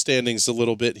point standings a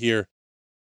little bit here,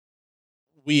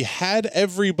 we had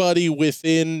everybody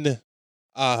within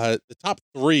the top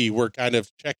 3 were kind of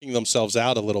checking themselves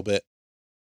out a little bit.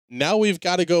 Now we've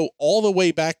got to go all the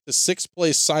way back to 6th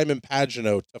place Simon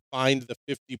Pagenaud to find the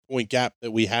 50-point gap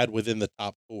that we had within the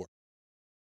top 4.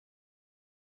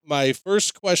 My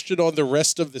first question on the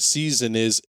rest of the season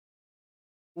is,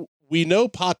 we know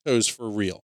Pato's for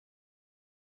real.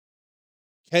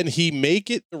 Can he make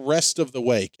it the rest of the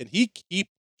way? Can he keep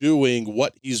doing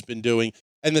what he's been doing?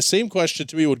 And the same question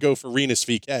to me would go for Rinus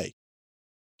VeeKay.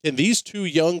 Can these two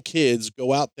young kids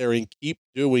go out there and keep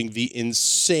doing the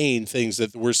insane things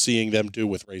that we're seeing them do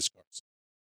with race cars?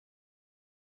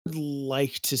 I'd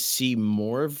like to see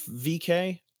more of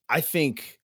VeeKay. I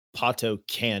think Pato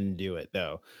can do it,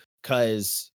 though,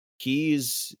 because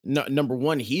he's number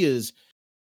one. He is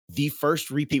the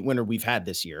first repeat winner we've had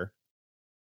this year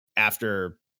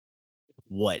after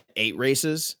 8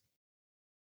 races?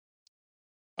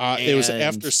 It was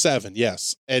after 7,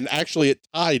 yes. And actually it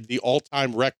tied the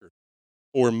all-time record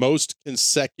for most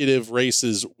consecutive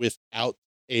races without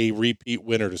a repeat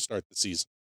winner to start the season.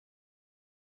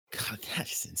 God,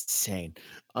 that is insane.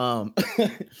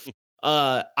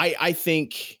 I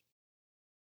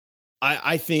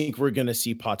think we're gonna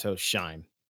see Pato shine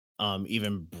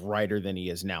even brighter than he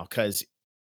is now, because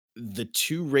the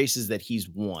 2 races that he's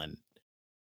won,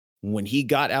 when he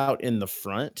got out in the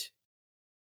front,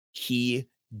 he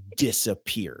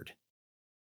disappeared.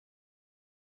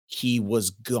 He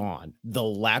was gone. The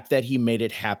lap that he made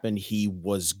it happen, he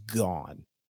was gone.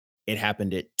 It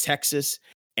happened at Texas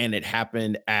and it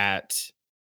happened at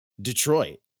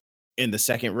Detroit in the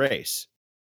second race.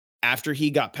 after he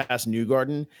got past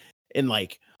Newgarden in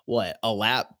like what, a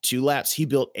lap, 2 laps, he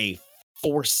built a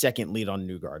 4-second lead on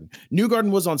Newgarden.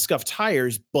 Newgarden was on scuffed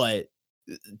tires, but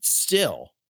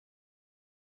still.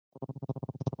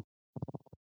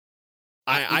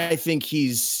 I think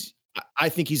he's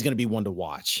going to be one to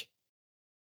watch.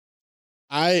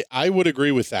 I would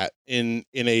agree with that in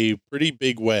a pretty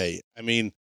big way. I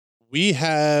mean, we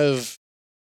have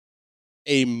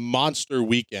a monster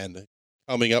weekend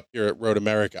coming up here at Road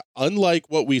America. Unlike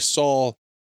what we saw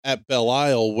at Belle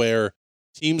Isle, where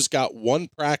teams got one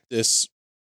practice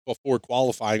before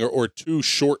qualifying or 2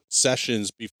 short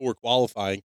sessions before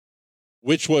qualifying,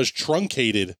 which was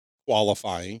truncated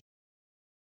qualifying.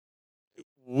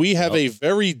 We have a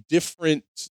very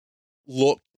different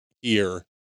look here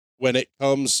when it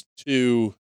comes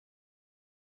to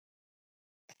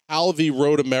how the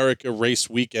Road America race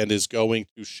weekend is going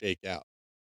to shake out.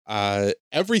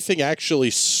 Everything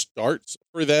actually starts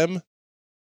for them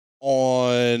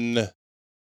on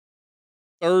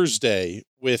Thursday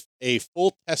with a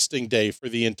full testing day for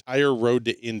the entire Road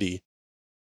to Indy.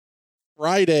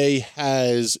 Friday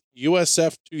has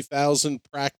USF 2000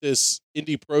 practice,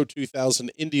 Indy Pro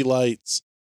 2000, Indy Lights.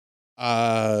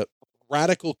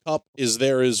 Radical Cup is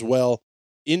there as well.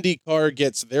 IndyCar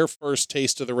gets their first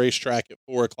taste of the racetrack at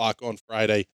 4:00 on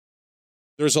Friday.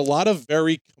 There's a lot of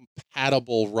very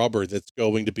compatible rubber that's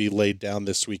going to be laid down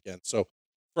this weekend. So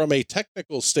from a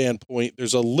technical standpoint,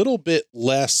 there's a little bit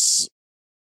less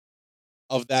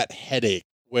of that headache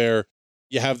where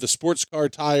you have the sports car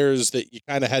tires that you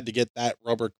kind of had to get that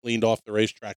rubber cleaned off the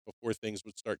racetrack before things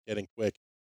would start getting quick.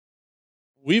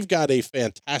 We've got a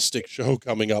fantastic show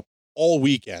coming up all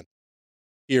weekend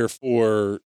here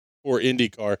for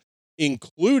IndyCar,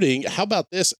 including, how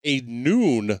about this, a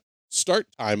noon start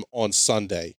time on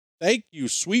Sunday. Thank you,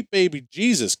 sweet baby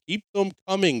Jesus. Keep them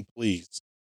coming, please.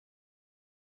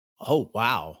 Oh,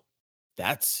 wow.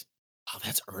 That's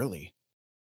early.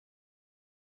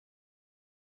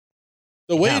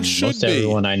 The way it should most be.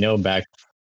 Everyone I know back.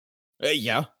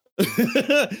 Yeah.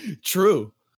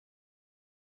 True.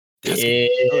 That's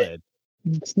good.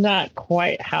 It's not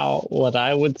quite what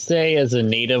I would say as a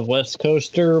native West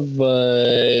Coaster,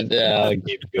 but I'll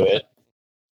give you it.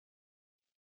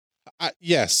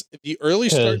 Yes, the early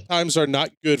start times are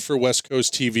not good for West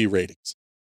Coast TV ratings.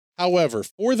 However,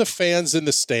 for the fans in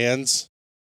the stands,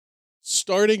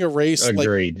 starting a race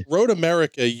Agreed. like Road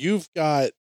America, you've got,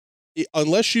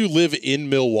 unless you live in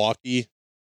Milwaukee,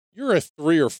 you're a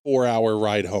 3 or 4 hour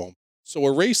ride home. So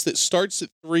a race that starts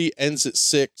at 3, ends at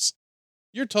 6,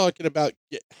 you're talking about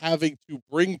having to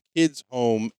bring kids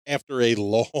home after a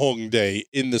long day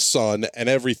in the sun and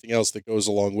everything else that goes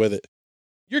along with it.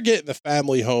 You're getting the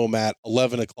family home at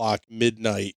 11 o'clock,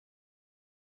 midnight.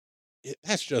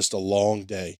 That's just a long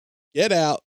day. Get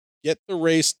out, get the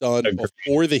race done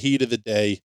before the heat of the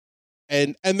day.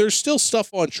 And there's still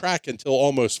stuff on track until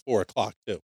almost 4 o'clock,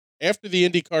 too. After the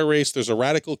IndyCar race, there's a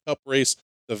Radical Cup race.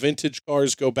 The vintage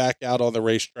cars go back out on the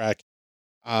racetrack.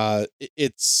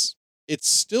 It's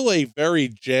still a very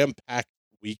jam-packed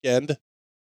weekend.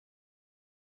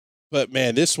 But,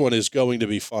 man, this one is going to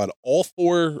be fun. All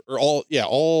 3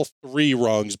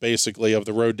 rungs, basically, of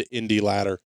the Road to Indy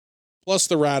ladder, plus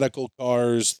the Radical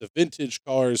cars, the vintage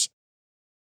cars.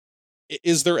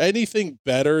 Is there anything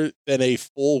better than a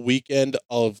full weekend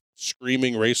of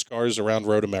screaming race cars around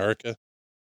Road America?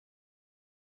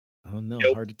 Oh, no.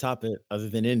 Nope. Hard to top it other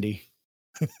than Indy.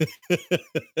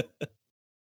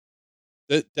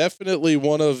 Definitely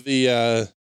one of the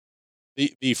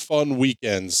fun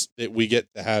weekends that we get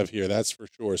to have here. That's for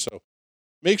sure. So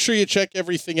make sure you check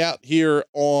everything out here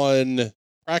on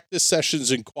practice sessions,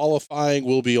 and qualifying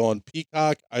will be on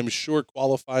Peacock. I'm sure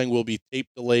qualifying will be tape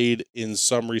delayed in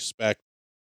some respect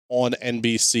on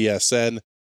NBCSN.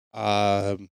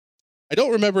 I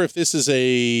don't remember if this is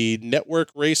a network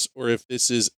race or if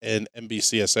this is an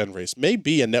NBCSN race.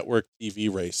 Maybe a network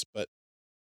TV race, but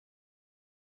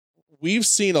we've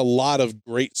seen a lot of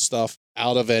great stuff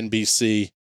out of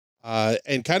NBC.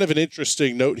 And kind of an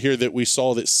interesting note here that we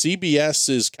saw that CBS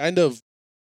is kind of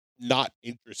not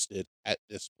interested at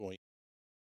this point.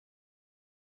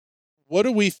 What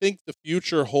do we think the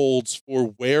future holds for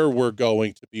where we're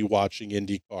going to be watching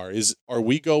IndyCar? Are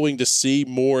we going to see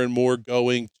more and more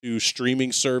going to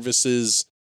streaming services,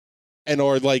 and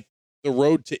are like the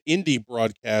Road to Indy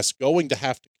broadcasts going to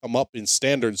have to come up in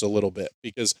standards a little bit?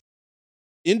 Because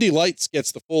Indy Lights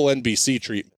gets the full NBC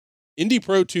treatment. Indy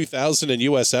Pro 2000 and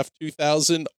USF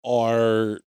 2000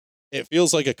 are, it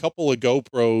feels like a couple of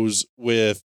GoPros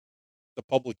with the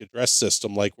public address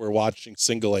system, like we're watching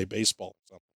single A baseball or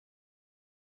something.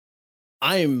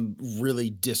 I'm really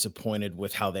disappointed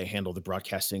with how they handle the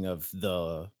broadcasting of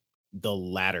the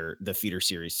feeder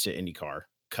series to IndyCar,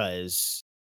 because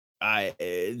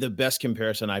the best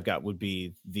comparison I've got would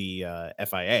be the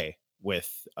FIA with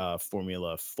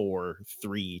Formula 4,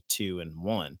 3, 2, and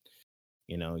 1.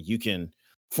 You know, you can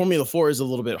Formula 4 is a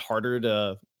little bit harder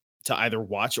to either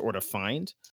watch or to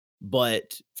find,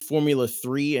 but Formula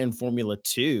 3 and Formula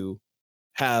 2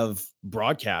 have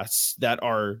broadcasts that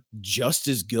are just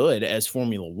as good as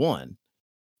Formula 1.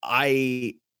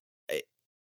 I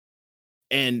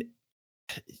and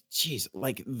geez,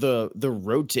 like the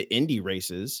road to Indy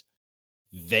races,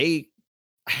 they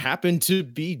happen to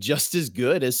be just as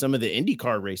good as some of the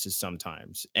IndyCar races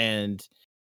sometimes. And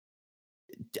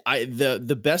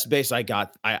the best base I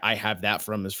have that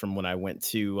from is from when I went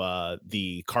to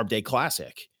the Carb Day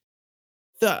Classic.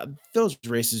 Those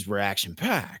races were action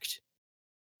packed.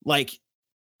 Like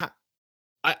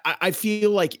I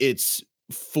feel like it's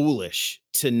foolish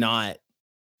to not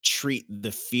treat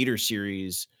the feeder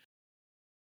series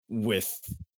with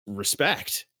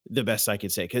respect, the best I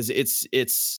could say, because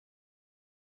it's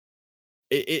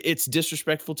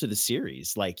disrespectful to the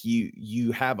series. Like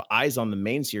you have eyes on the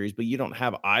main series, but you don't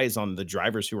have eyes on the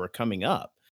drivers who are coming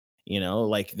up. You know,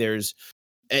 like there's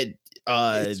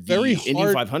It's very the Indy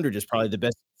hard. 500 is probably the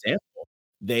best example.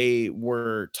 They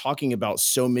were talking about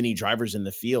so many drivers in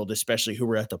the field, especially who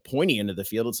were at the pointy end of the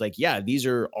field. It's like, yeah, these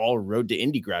are all road to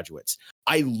Indy graduates.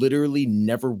 I literally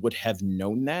never would have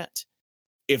known that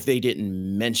if they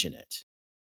didn't mention it,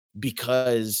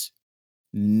 because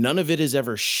none of it is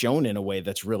ever shown in a way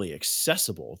that's really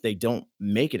accessible. They don't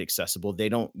make it accessible. They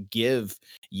don't give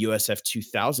USF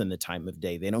 2000 the time of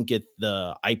day. They don't get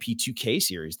the IP2K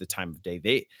series the time of day.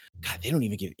 They don't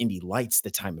even give Indy Lights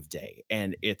the time of day.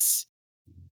 And it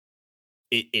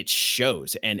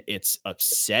shows, and it's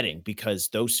upsetting because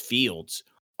those fields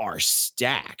are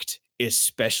stacked,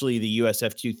 especially the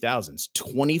USF 2000s.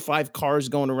 25 cars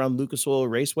going around Lucas Oil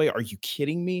Raceway. Are you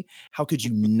kidding me? How could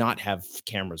you not have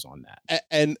cameras on that?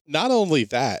 And not only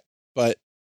that, but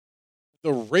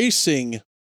the racing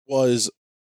was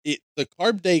the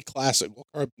Carb Day Classic, well,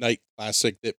 Carb Night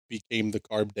Classic that became the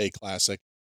Carb Day Classic,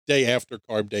 day after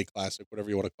Carb Day Classic, whatever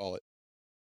you want to call it.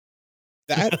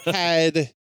 That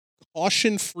had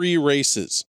caution-free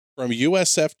races from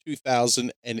USF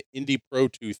 2000 and Indy Pro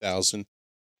 2000,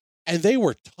 and they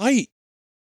were tight.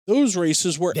 Those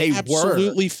races were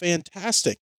absolutely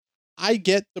fantastic. I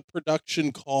get the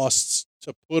production costs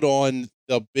to put on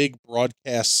the big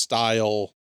broadcast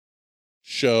style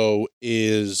show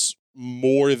is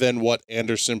more than what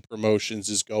Anderson Promotions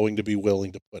is going to be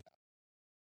willing to put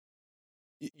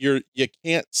out. You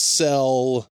can't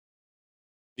sell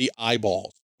the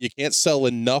eyeballs. You can't sell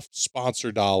enough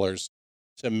sponsor dollars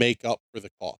to make up for the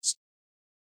cost.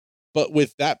 But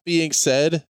with that being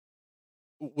said,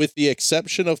 with the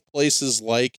exception of places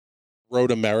like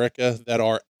Road America that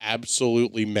are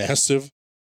absolutely massive,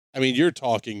 I mean, you're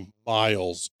talking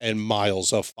miles and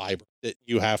miles of fiber that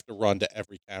you have to run to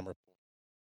every camera point.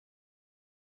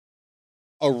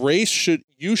 A race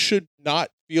you should not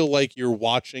feel like you're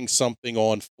watching something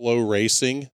on Flow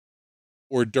Racing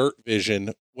or Dirt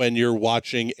Vision when you're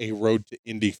watching a Road to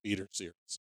Indy feeder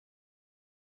series.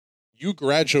 You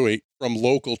graduate from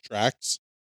local tracks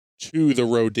to the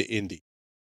Road to Indy.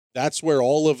 That's where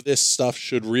all of this stuff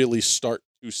should really start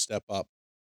to step up.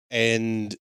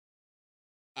 And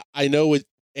I know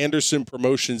Anderson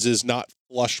Promotions is not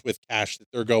flush with cash that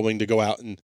they're going to go out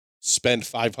and spend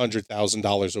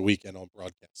 $500,000 a weekend on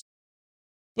broadcast.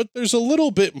 But there's a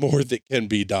little bit more that can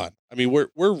be done. I mean,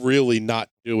 we're really not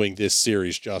doing this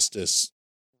series justice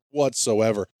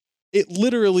whatsoever. It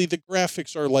literally, the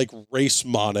graphics are like Race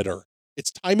Monitor.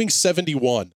 It's timing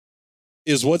 71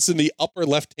 is what's in the upper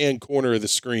left-hand corner of the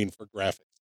screen for graphics.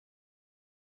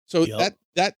 So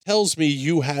that tells me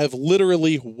you have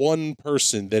literally one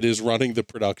person that is running the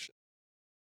production.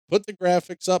 Put the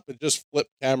graphics up and just flip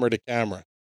camera to camera.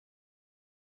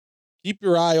 Keep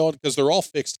your eye on, because they're all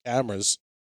fixed cameras.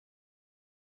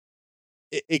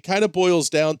 It kind of boils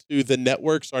down to the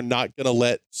networks are not going to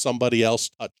let somebody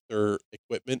else touch their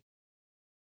equipment.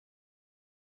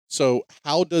 So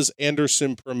how does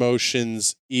Anderson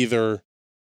Promotions either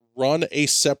run a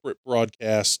separate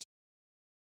broadcast,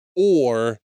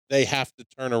 or they have to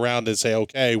turn around and say,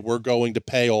 okay, we're going to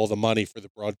pay all the money for the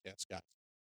broadcast guys?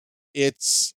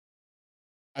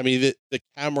 The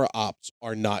camera ops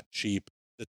are not cheap.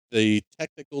 The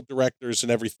technical directors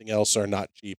and everything else are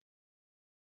not cheap.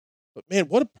 But man,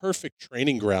 what a perfect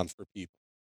training ground for people.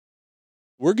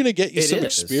 We're going to get you some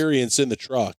experience in the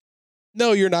truck.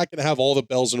 No, you're not going to have all the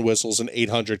bells and whistles and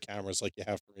 800 cameras like you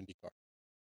have for IndyCar.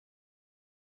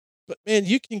 But man,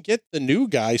 you can get the new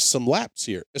guy some laps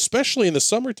here, especially in the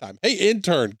summertime. Hey,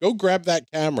 intern, go grab that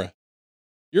camera.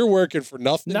 You're working for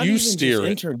nothing. Not You even just steer it.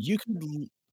 intern. You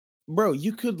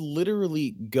could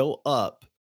literally go up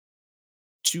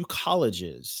to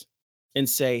colleges and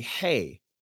say, hey,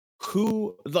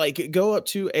 go up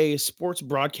to a sports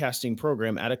broadcasting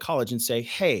program at a college and say,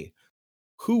 hey,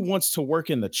 who wants to work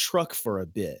in the truck for a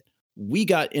bit? We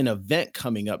got an event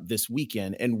coming up this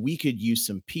weekend and we could use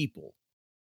some people.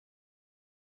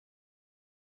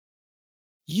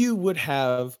 You would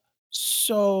have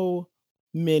so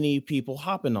many people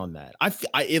hopping on that.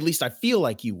 At least I feel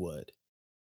like you would.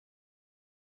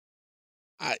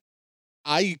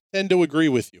 I tend to agree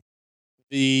with you.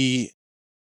 The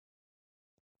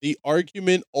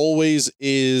argument always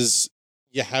is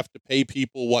you have to pay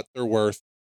people what they're worth.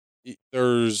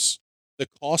 There's the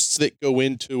costs that go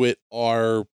into it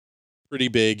are pretty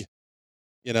big.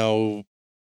 You know,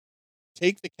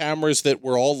 take the cameras that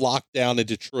were all locked down in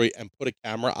Detroit and put a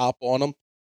camera op on them.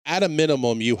 At a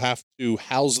minimum, you have to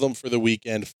house them for the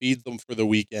weekend, feed them for the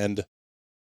weekend.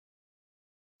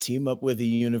 Team up with a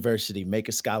university, make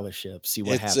a scholarship, see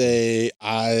what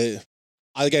happens.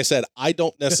 Like I said, I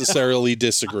don't necessarily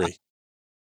disagree.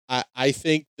 I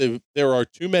think there are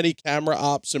too many camera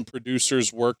ops and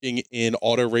producers working in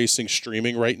auto racing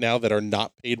streaming right now that are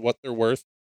not paid what they're worth.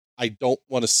 I don't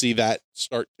want to see that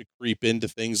start to creep into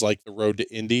things like the Road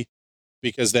to Indy,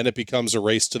 because then it becomes a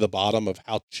race to the bottom of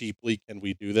how cheaply can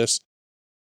we do this.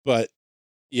 But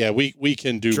yeah, we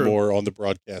can do True. more on the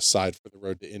broadcast side for the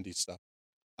Road to Indy stuff.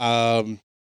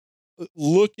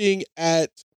 Looking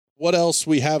at what else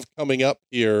we have coming up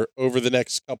here over the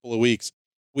next couple of weeks,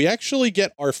 we actually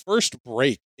get our first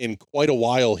break in quite a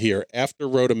while here after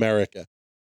Road America.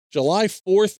 July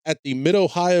 4th at the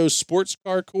Mid-Ohio Sports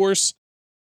Car Course.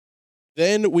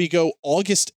 Then we go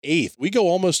August 8th. We go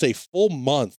almost a full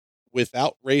month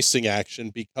without racing action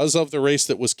because of the race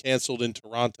that was canceled in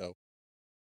Toronto.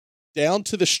 Down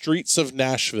to the streets of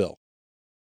Nashville.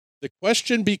 The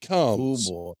question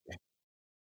becomes,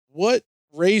 what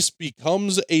race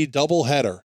becomes a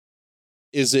doubleheader?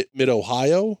 Is it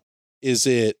Mid-Ohio? Is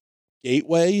it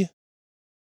Gateway?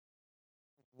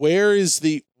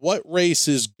 What race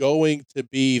is going to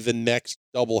be the next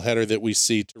doubleheader that we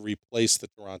see to replace the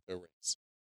Toronto race?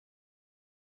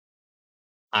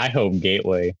 I hope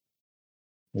Gateway.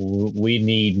 We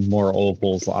need more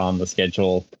ovals on the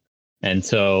schedule, and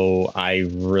so I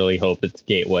really hope it's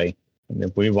Gateway. And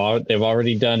if they've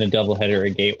already done a doubleheader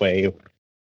at Gateway,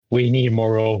 we need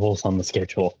more ovals on the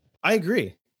schedule. I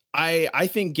agree. I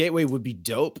think Gateway would be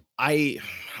dope. I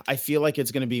feel like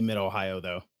it's going to be Mid-Ohio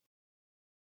though.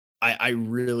 I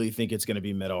really think it's going to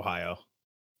be Mid-Ohio.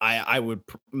 I would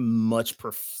much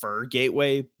prefer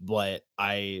Gateway, but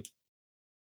I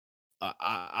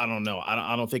don't know.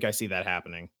 I don't think I see that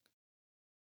happening.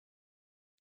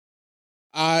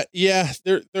 Yeah,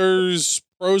 there's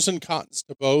pros and cons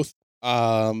to both.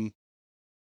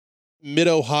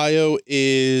 Mid-Ohio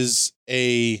is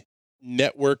a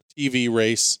network TV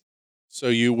race, so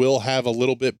you will have a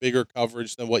little bit bigger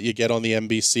coverage than what you get on the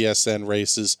NBCSN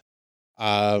races.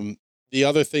 The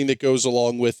other thing that goes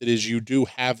along with it is you do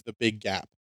have the big gap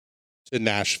to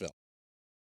Nashville.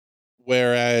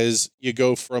 Whereas you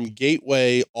go from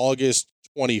Gateway August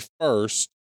 21st,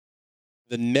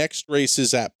 the next race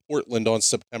is at Portland on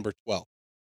September 12th.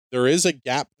 There is a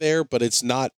gap there, but it's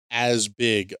not as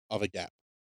big of a gap,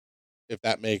 if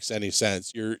that makes any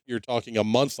sense. You're talking a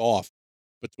month off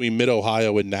between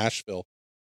Mid-Ohio and Nashville.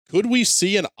 Could we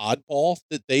see an oddball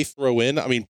that they throw in? I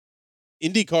mean,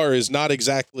 IndyCar is not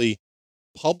exactly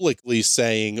publicly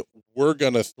saying we're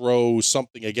going to throw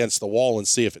something against the wall and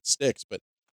see if it sticks, but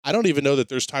I don't even know that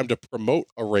there's time to promote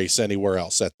a race anywhere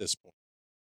else at this point.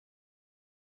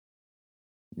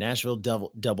 Nashville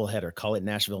doubleheader. Call it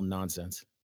Nashville nonsense.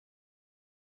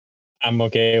 I'm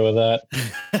okay with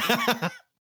that.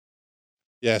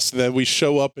 Yes, and then we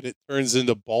show up and it turns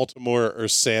into Baltimore or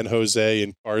San Jose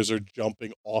and cars are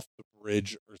jumping off the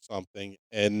bridge or something.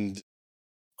 And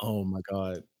oh my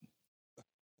God.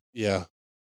 Yeah.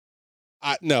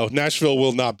 No, Nashville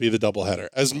will not be the doubleheader.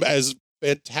 As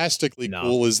fantastically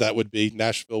cool as that would be,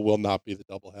 Nashville will not be the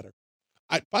doubleheader.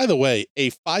 By the way, a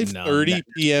 5:30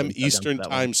 p.m. Eastern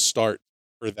time start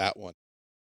for that one.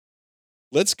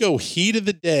 Let's go heat of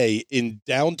the day in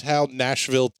downtown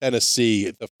Nashville,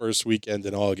 Tennessee, the first weekend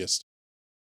in August.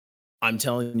 I'm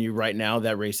telling you right now,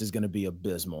 that race is going to be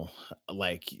abysmal.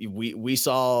 Like we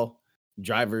saw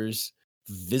drivers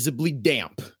visibly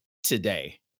damp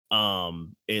today.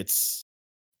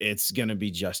 It's going to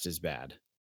be just as bad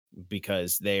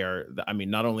because they are, I mean,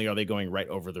 not only are they going right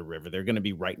over the river, they're going to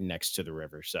be right next to the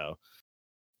river. So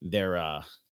they're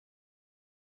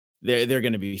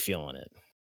going to be feeling it.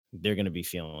 They're going to be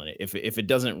feeling it.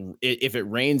 If it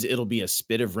rains, it'll be a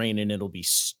spit of rain and it'll be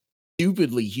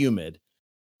stupidly humid.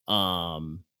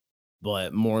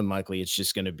 But more than likely, it's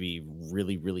just going to be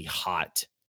really, really hot,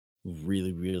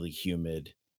 really, really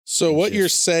humid. So what you're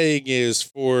saying is,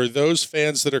 for those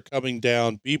fans that are coming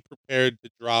down, be prepared to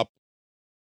drop,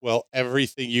 well,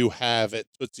 everything you have at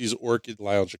Tootsie's Orchid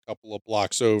Lounge, a couple of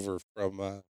blocks over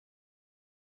from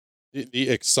the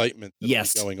excitement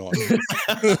that's going on.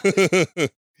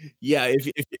 Yeah,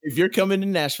 if you're coming to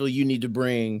Nashville, you need to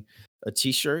bring a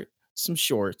t-shirt, some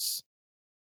shorts,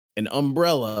 an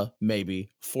umbrella,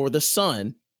 maybe for the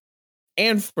sun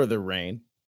and for the rain.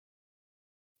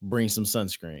 Bring some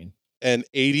sunscreen. And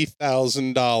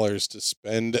 $80,000 to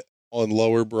spend on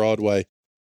Lower Broadway.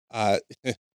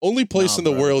 Only place in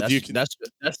the world you can. That's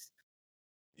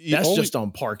just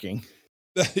on parking.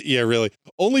 Yeah, really.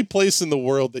 Only place in the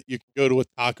world that you can go to a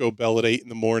Taco Bell at 8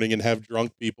 a.m. and have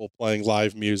drunk people playing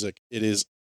live music.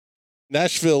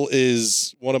 Nashville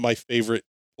is one of my favorite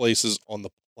places on the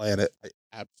planet. I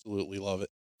absolutely love it.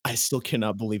 I still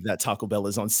cannot believe that Taco Bell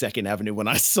is on 2nd Avenue. When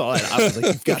I saw it, I was like,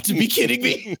 you've got to be kidding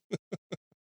me.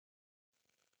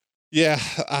 Yeah,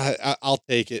 I'll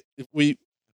take it.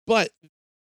 But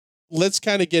let's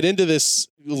kind of get into this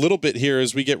a little bit here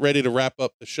as we get ready to wrap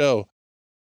up the show.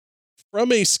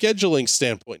 From a scheduling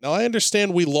standpoint, now I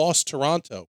understand we lost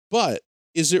Toronto, but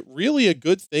is it really a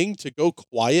good thing to go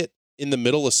quiet in the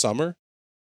middle of summer?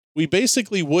 We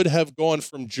basically would have gone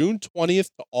from June 20th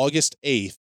to August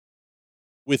 8th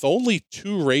with only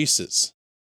 2 races.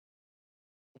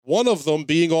 One of them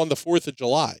being on the 4th of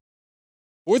July.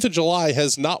 4th of July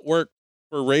has not worked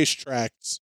for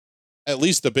racetracks, at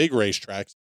least the big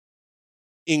racetracks,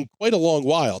 in quite a long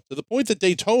while, to the point that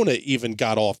Daytona even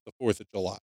got off the 4th of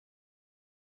July.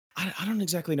 I don't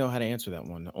exactly know how to answer that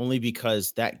one, only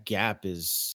because that gap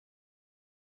it's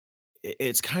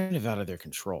kind of out of their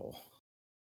control.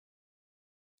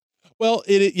 Well,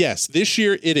 yes, this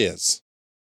year it is.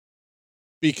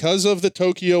 Because of the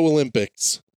Tokyo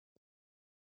Olympics,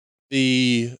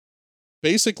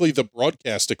 basically the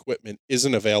broadcast equipment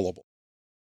isn't available.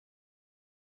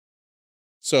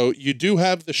 So you do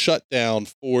have the shutdown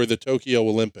for the Tokyo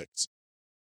Olympics,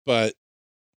 but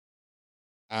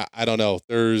I don't know.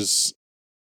 There's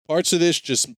parts of this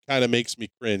just kind of makes me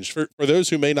cringe. For those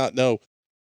who may not know,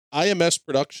 IMS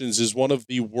Productions is one of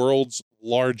the world's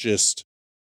largest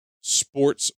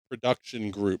sports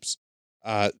production groups.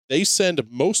 They send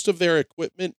most of their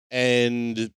equipment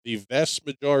and the vast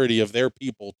majority of their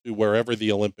people to wherever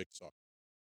the Olympics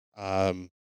are.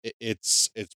 It's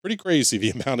pretty crazy the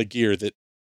amount of gear that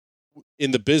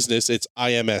in the business, it's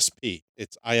IMSP.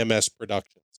 It's IMS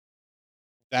Productions.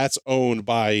 That's owned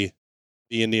by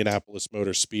the Indianapolis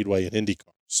Motor Speedway and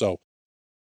IndyCar. So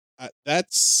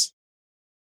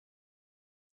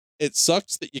it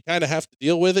sucks that you kind of have to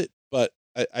deal with it, but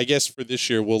I guess for this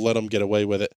year, we'll let them get away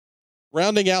with it.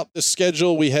 Rounding out the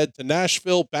schedule, we head to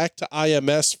Nashville, back to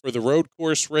IMS for the road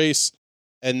course race,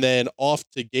 and then off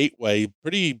to Gateway.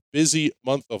 Pretty busy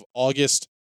month of August.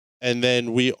 And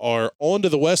then we are on to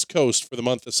the West Coast for the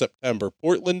month of September.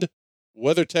 Portland,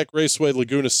 WeatherTech Raceway,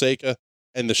 Laguna Seca,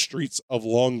 and the streets of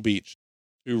Long Beach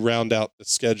to round out the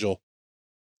schedule.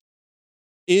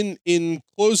 In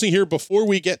closing here, before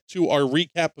we get to our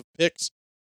recap of picks,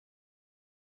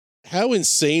 how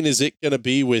insane is it going to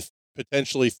be with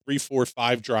potentially 3, 4,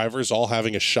 5 drivers all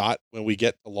having a shot when we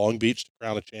get to Long Beach to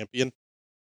crown a champion?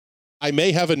 I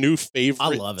may have a new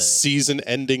favorite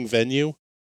season-ending venue.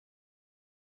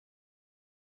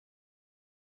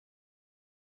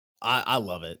 I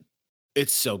love it.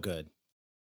 It's so good.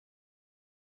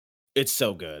 It's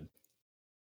so good.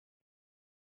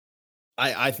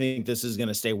 I think this is going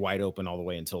to stay wide open all the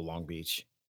way until Long Beach.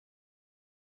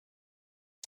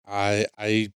 I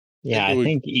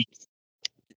think each.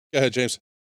 Go ahead, James.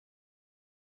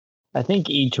 I think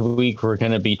each week we're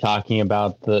going to be talking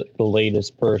about the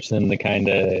latest person to kind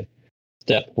of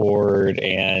step forward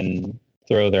and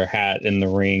throw their hat in the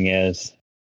ring as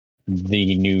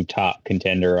the new top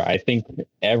contender. I think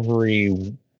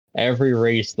every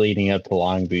race leading up to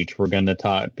Long Beach, we're going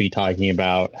to be talking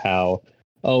about how,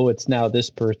 oh, it's now this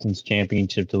person's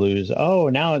championship to lose. Oh,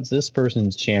 now it's this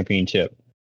person's championship.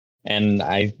 And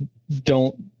I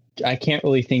can't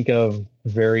really think of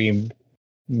very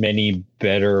many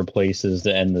better places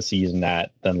to end the season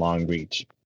at than Long Beach.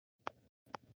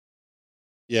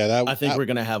 Yeah, I think we're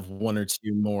going to have 1 or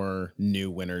 2 more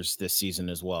new winners this season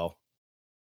as well.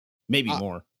 Maybe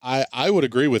more. I would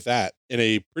agree with that in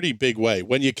a pretty big way.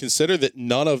 When you consider that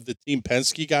none of the Team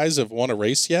Penske guys have won a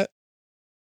race yet,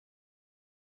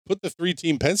 put the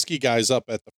 3-team Penske guys up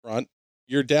at the front,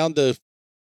 you're down to,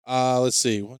 let's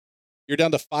see, you're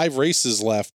down to 5 races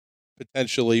left,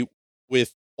 potentially,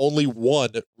 with only one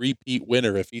repeat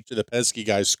winner if each of the Penske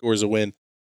guys scores a win.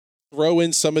 Throw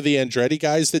in some of the Andretti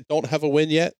guys that don't have a win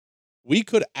yet. We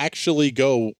could actually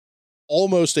go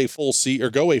almost a full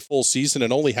season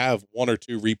and only have 1 or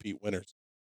 2 repeat winners.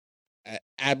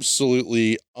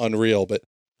 Absolutely unreal. But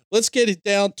let's get it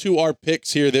down to our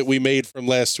picks here that we made from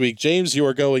last week. James, you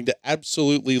are going to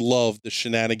absolutely love the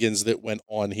shenanigans that went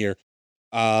on here.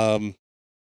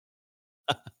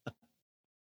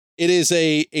 It is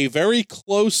a very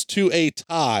close to a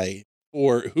tie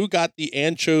for who got the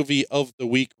anchovy of the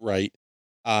week right.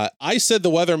 I said the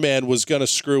weatherman was going to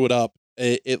screw it up.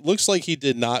 It looks like he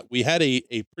did not. We had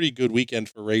a pretty good weekend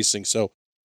for racing, so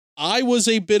I was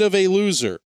a bit of a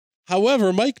loser.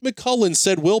 However, Mike McCullen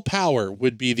said Will Power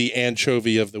would be the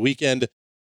anchovy of the weekend.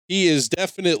 He is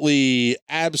definitely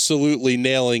absolutely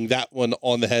nailing that one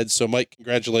on the head. So, Mike,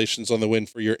 congratulations on the win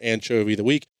for your anchovy of the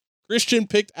week. Christian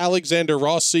picked Alexander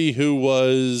Rossi, who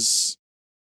was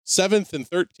 7th and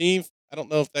 13th. I don't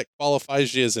know if that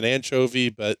qualifies you as an anchovy,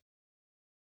 but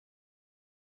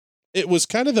it was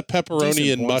kind of the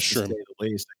pepperoni and mushroom.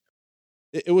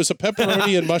 It was a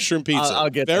pepperoni and mushroom pizza. I'll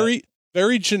get very,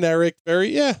 very generic.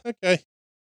 Yeah, okay.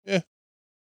 Yeah,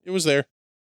 it was there.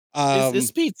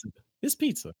 It's pizza. It's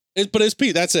pizza. But it's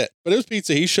pizza. That's it. But it was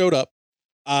pizza. He showed up.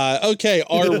 Okay,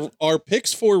 our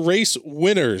picks for race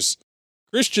winners.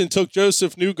 Christian took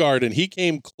Joseph Newgarden. He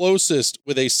came closest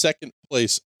with a 2nd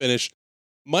place finish.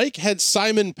 Mike had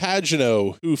Simon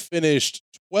Pagenaud, who finished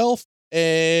 12th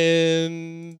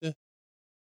and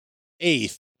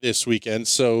 8th this weekend.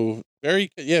 So very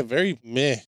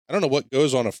meh. I don't know what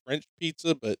goes on a French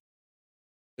pizza, but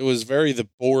it was the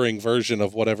boring version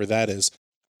of whatever that is.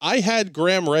 I had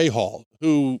Graham Rahal,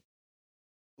 who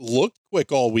looked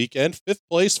quick all weekend. 5th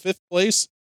place.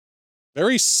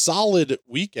 Very solid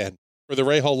weekend for the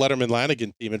Rahal Letterman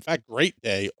Lanigan team. In fact, great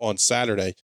day on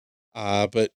Saturday.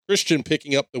 But Christian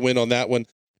picking up the win on that one.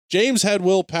 James had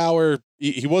Will Power.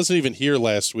 He wasn't even here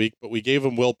last week, but we gave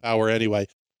him Will Power anyway.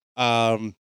 Yeah,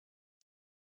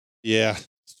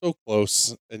 so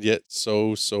close and yet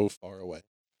so far away.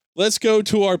 Let's go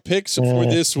to our picks for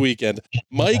this weekend.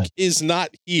 Mike is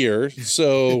not here,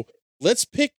 so let's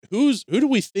pick who do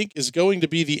we think is going to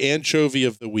be the anchovy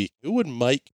of the week? Who would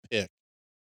Mike pick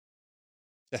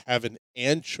to have an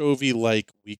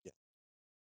anchovy-like weekend?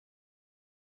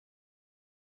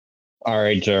 All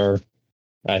right, Jar.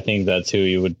 I think that's who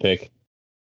you would pick.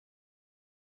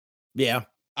 Yeah.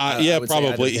 Yeah,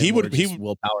 probably. He would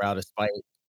Will Power out of spite.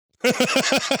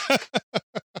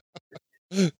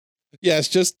 Yes,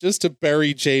 just to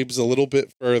bury James a little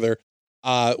bit further.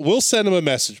 We'll send him a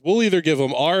message. We'll either give him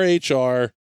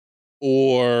RHR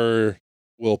or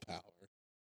Will Power.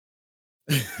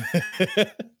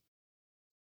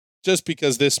 Just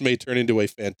because this may turn into a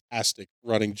fantastic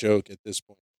running joke at this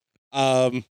point.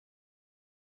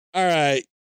 All right.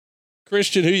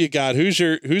 Christian, who you got? Who's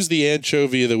the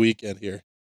anchovy of the weekend here?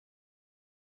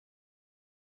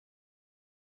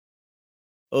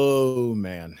 Oh,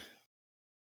 man.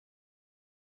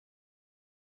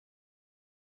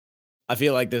 I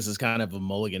feel like this is kind of a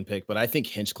mulligan pick, but I think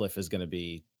Hinchcliffe is going to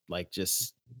be I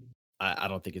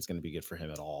don't think it's going to be good for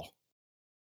him at all.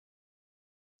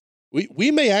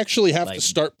 We may actually have to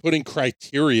start putting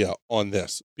criteria on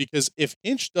this, because if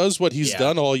Hinch does what he's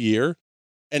done all year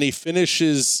and he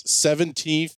finishes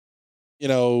 17th,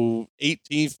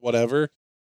 18th, whatever,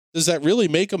 does that really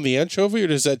make him the anchovy, or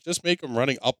does that just make him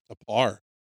running up to par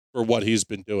for what he's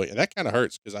been doing? And that kind of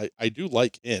hurts, because I do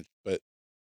like Hinch, but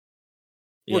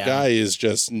poor guy is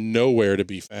just nowhere to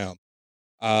be found.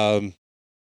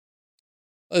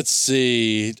 Let's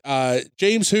see.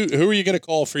 James, who are you going to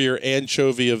call for your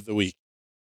anchovy of the week?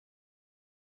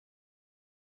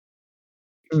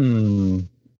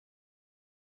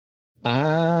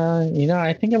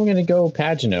 I think I'm going to go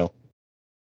Pagenaud.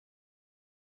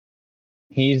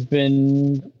 He's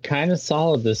been kind of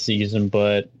solid this season,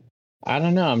 but I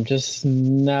don't know. I'm just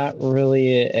not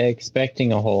really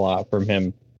expecting a whole lot from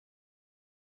him.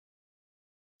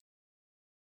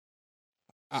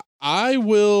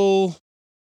 I'm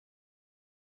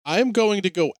going to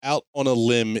go out on a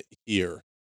limb here.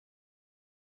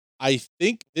 I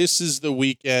think this is the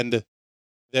weekend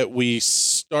that we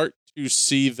start to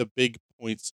see the big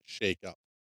points shake up.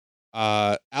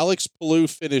 Alex Palou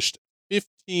finished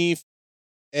 15th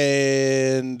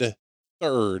and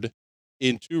 3rd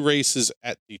in 2 races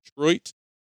at Detroit.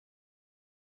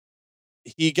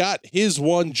 He got his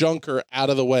one junker out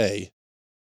of the way.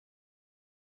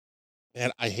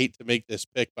 And I hate to make this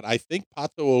pick, but I think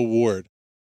Pato O'Ward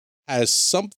has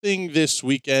something this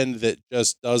weekend that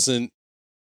just doesn't.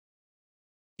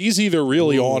 He's either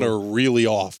really on or really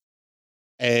off.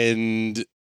 And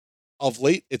of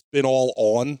late, it's been all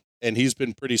on, and he's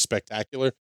been pretty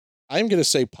spectacular. I'm going to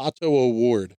say Pato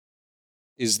O'Ward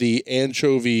is the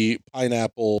anchovy,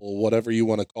 pineapple, whatever you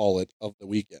want to call it, of the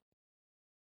weekend.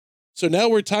 So now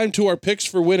we're time to our picks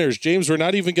for winners. James, we're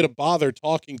not even going to bother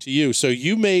talking to you. So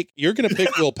you're going to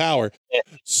pick Will Power.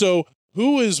 So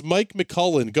who is Mike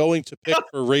McCullen going to pick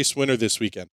for race winner this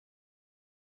weekend?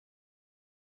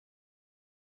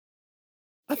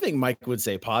 I think Mike would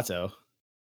say Pato.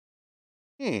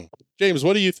 James,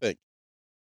 what do you think?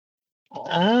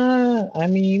 I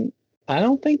mean, I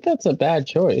don't think that's a bad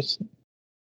choice.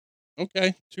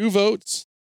 Okay, 2 votes.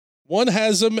 One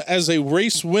has him as a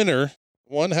race winner.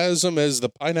 One has him as the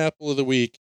pineapple of the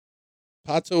week.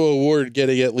 Pato O'Ward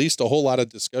getting at least a whole lot of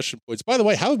discussion points. By the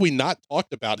way, how have we not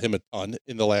talked about him a ton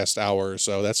in the last hour or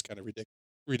so? That's kind of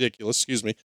ridiculous. Excuse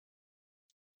me.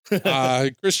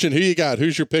 Christian, who you got?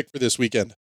 Who's your pick for this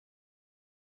weekend?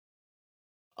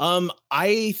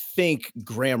 I think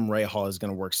Graham Rahal is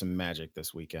going to work some magic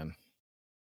this weekend.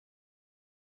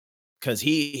 Because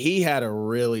he had a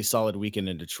really solid weekend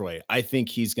in Detroit. I think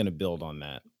he's going to build on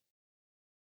that.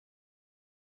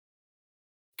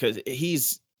 Because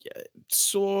he's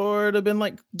sort of been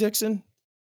like Dixon,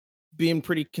 being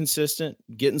pretty consistent,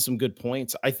 getting some good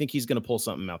points. I think he's going to pull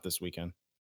something out this weekend.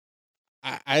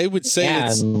 I would say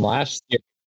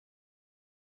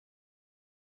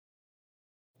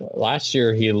last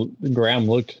year Graham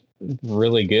looked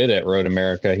really good at Road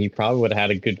America. He probably would have had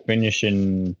a good finish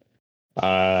in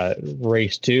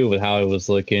race 2 with how it was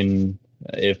looking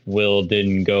if Will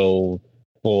didn't go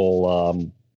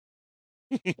full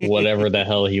whatever the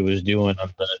hell he was doing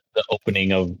on the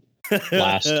opening of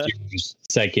last year's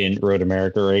second Road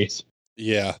America race.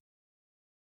 Yeah.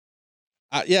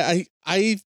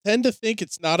 I tend to think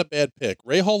it's not a bad pick.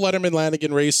 Rahal Letterman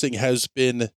Lanigan Racing has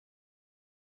been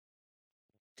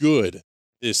good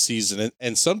this season,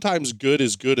 and sometimes good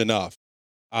is good enough.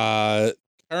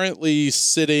 Currently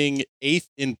sitting 8th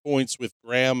in points with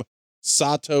Graham.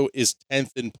 Sato is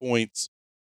 10th in points.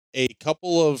 A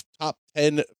couple of top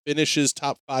 10 finishes,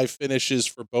 top 5 finishes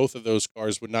for both of those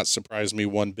cars would not surprise me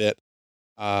one bit.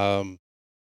 I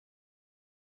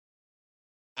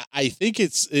think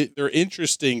they're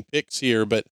interesting picks here,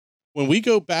 but when we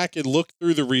go back and look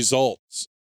through the results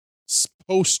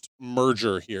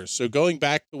post-merger here, so going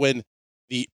back to when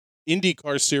the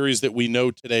IndyCar series that we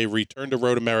know today returned to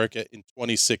Road America in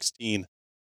 2016,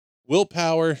 Will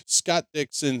Power, Scott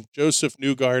Dixon, Joseph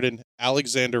Newgarden,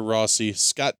 Alexander Rossi,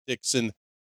 Scott Dixon,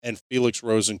 and Felix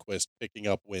Rosenqvist picking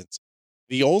up wins.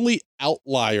 The only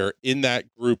outlier in that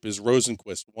group is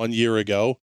Rosenqvist 1 year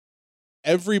ago.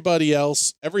 Everybody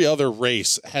else, every other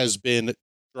race has been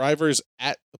drivers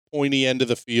at the pointy end of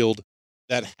the field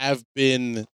that have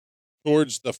been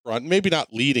towards the front, maybe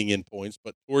not leading in points,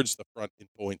 but towards the front in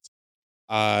points.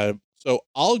 So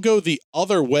I'll go the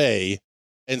other way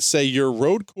and say your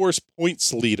road course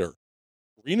points leader,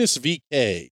 Rinus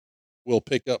VeeKay, will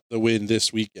pick up the win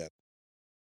this weekend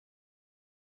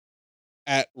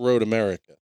at Road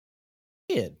America.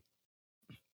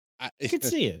 I can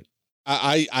see it.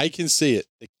 I can see it.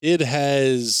 The kid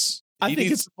has. I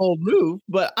think it's a bold move,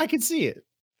 but I can see it.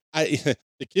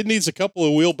 The kid needs a couple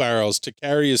of wheelbarrows to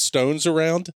carry his stones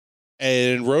around,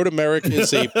 and Road America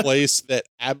is a place that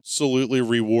absolutely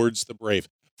rewards the brave.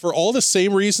 For all the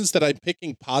same reasons that I'm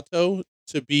picking Pato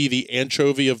to be the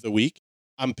anchovy of the week,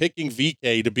 I'm picking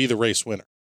VeeKay to be the race winner.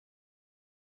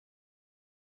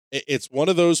 It's one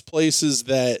of those places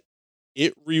that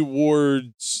it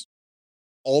rewards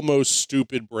almost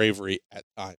stupid bravery at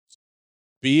times.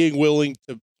 Being willing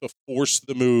to force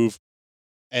the move,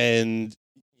 and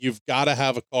you've got to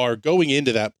have a car going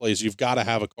into that place. You've got to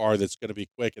have a car that's going to be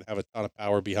quick and have a ton of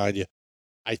power behind you.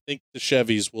 I think the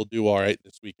Chevys will do all right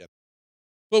this weekend.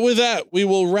 But with that, we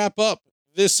will wrap up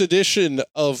this edition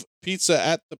of Pizza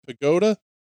at the Pagoda.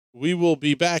 We will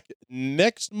be back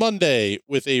next Monday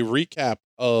with a recap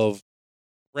of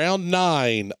round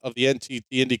 9 of the NTT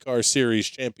IndyCar Series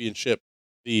Championship,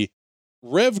 the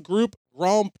Rev Group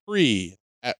Grand Prix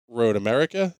at Road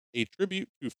America, a tribute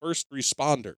to first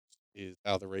responders is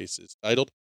how the race is titled.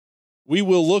 We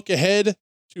will look ahead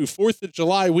to 4th of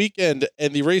July weekend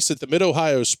and the race at the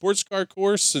Mid-Ohio Sports Car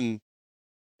Course, and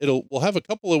we'll have a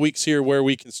couple of weeks here where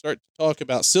we can start to talk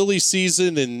about silly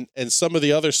season and some of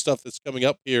the other stuff that's coming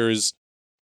up here. Is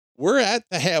we're at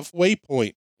the halfway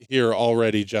point here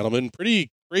already, gentlemen.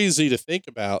 Pretty crazy to think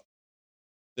about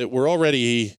that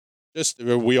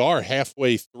we are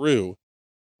halfway through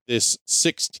this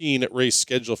 16 race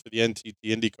schedule for the NTT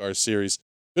IndyCar Series.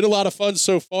 Been a lot of fun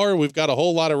so far. We've got a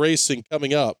whole lot of racing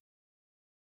coming up.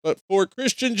 But for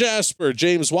Christian Jasper,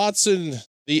 James Watson,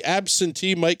 the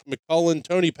absentee Mike McCullen,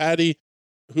 Tony Patty,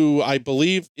 who I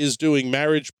believe is doing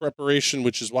marriage preparation,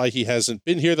 which is why he hasn't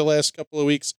been here the last couple of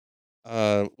weeks.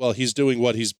 Well, he's doing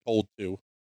what he's told to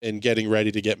and getting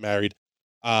ready to get married.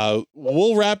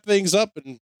 We'll wrap things up,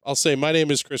 and I'll say my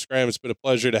name is Chris Graham. It's been a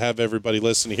pleasure to have everybody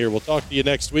listening here. We'll talk to you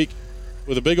next week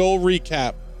with a big old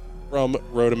recap from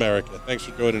Road America. Thanks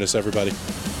for joining us, everybody.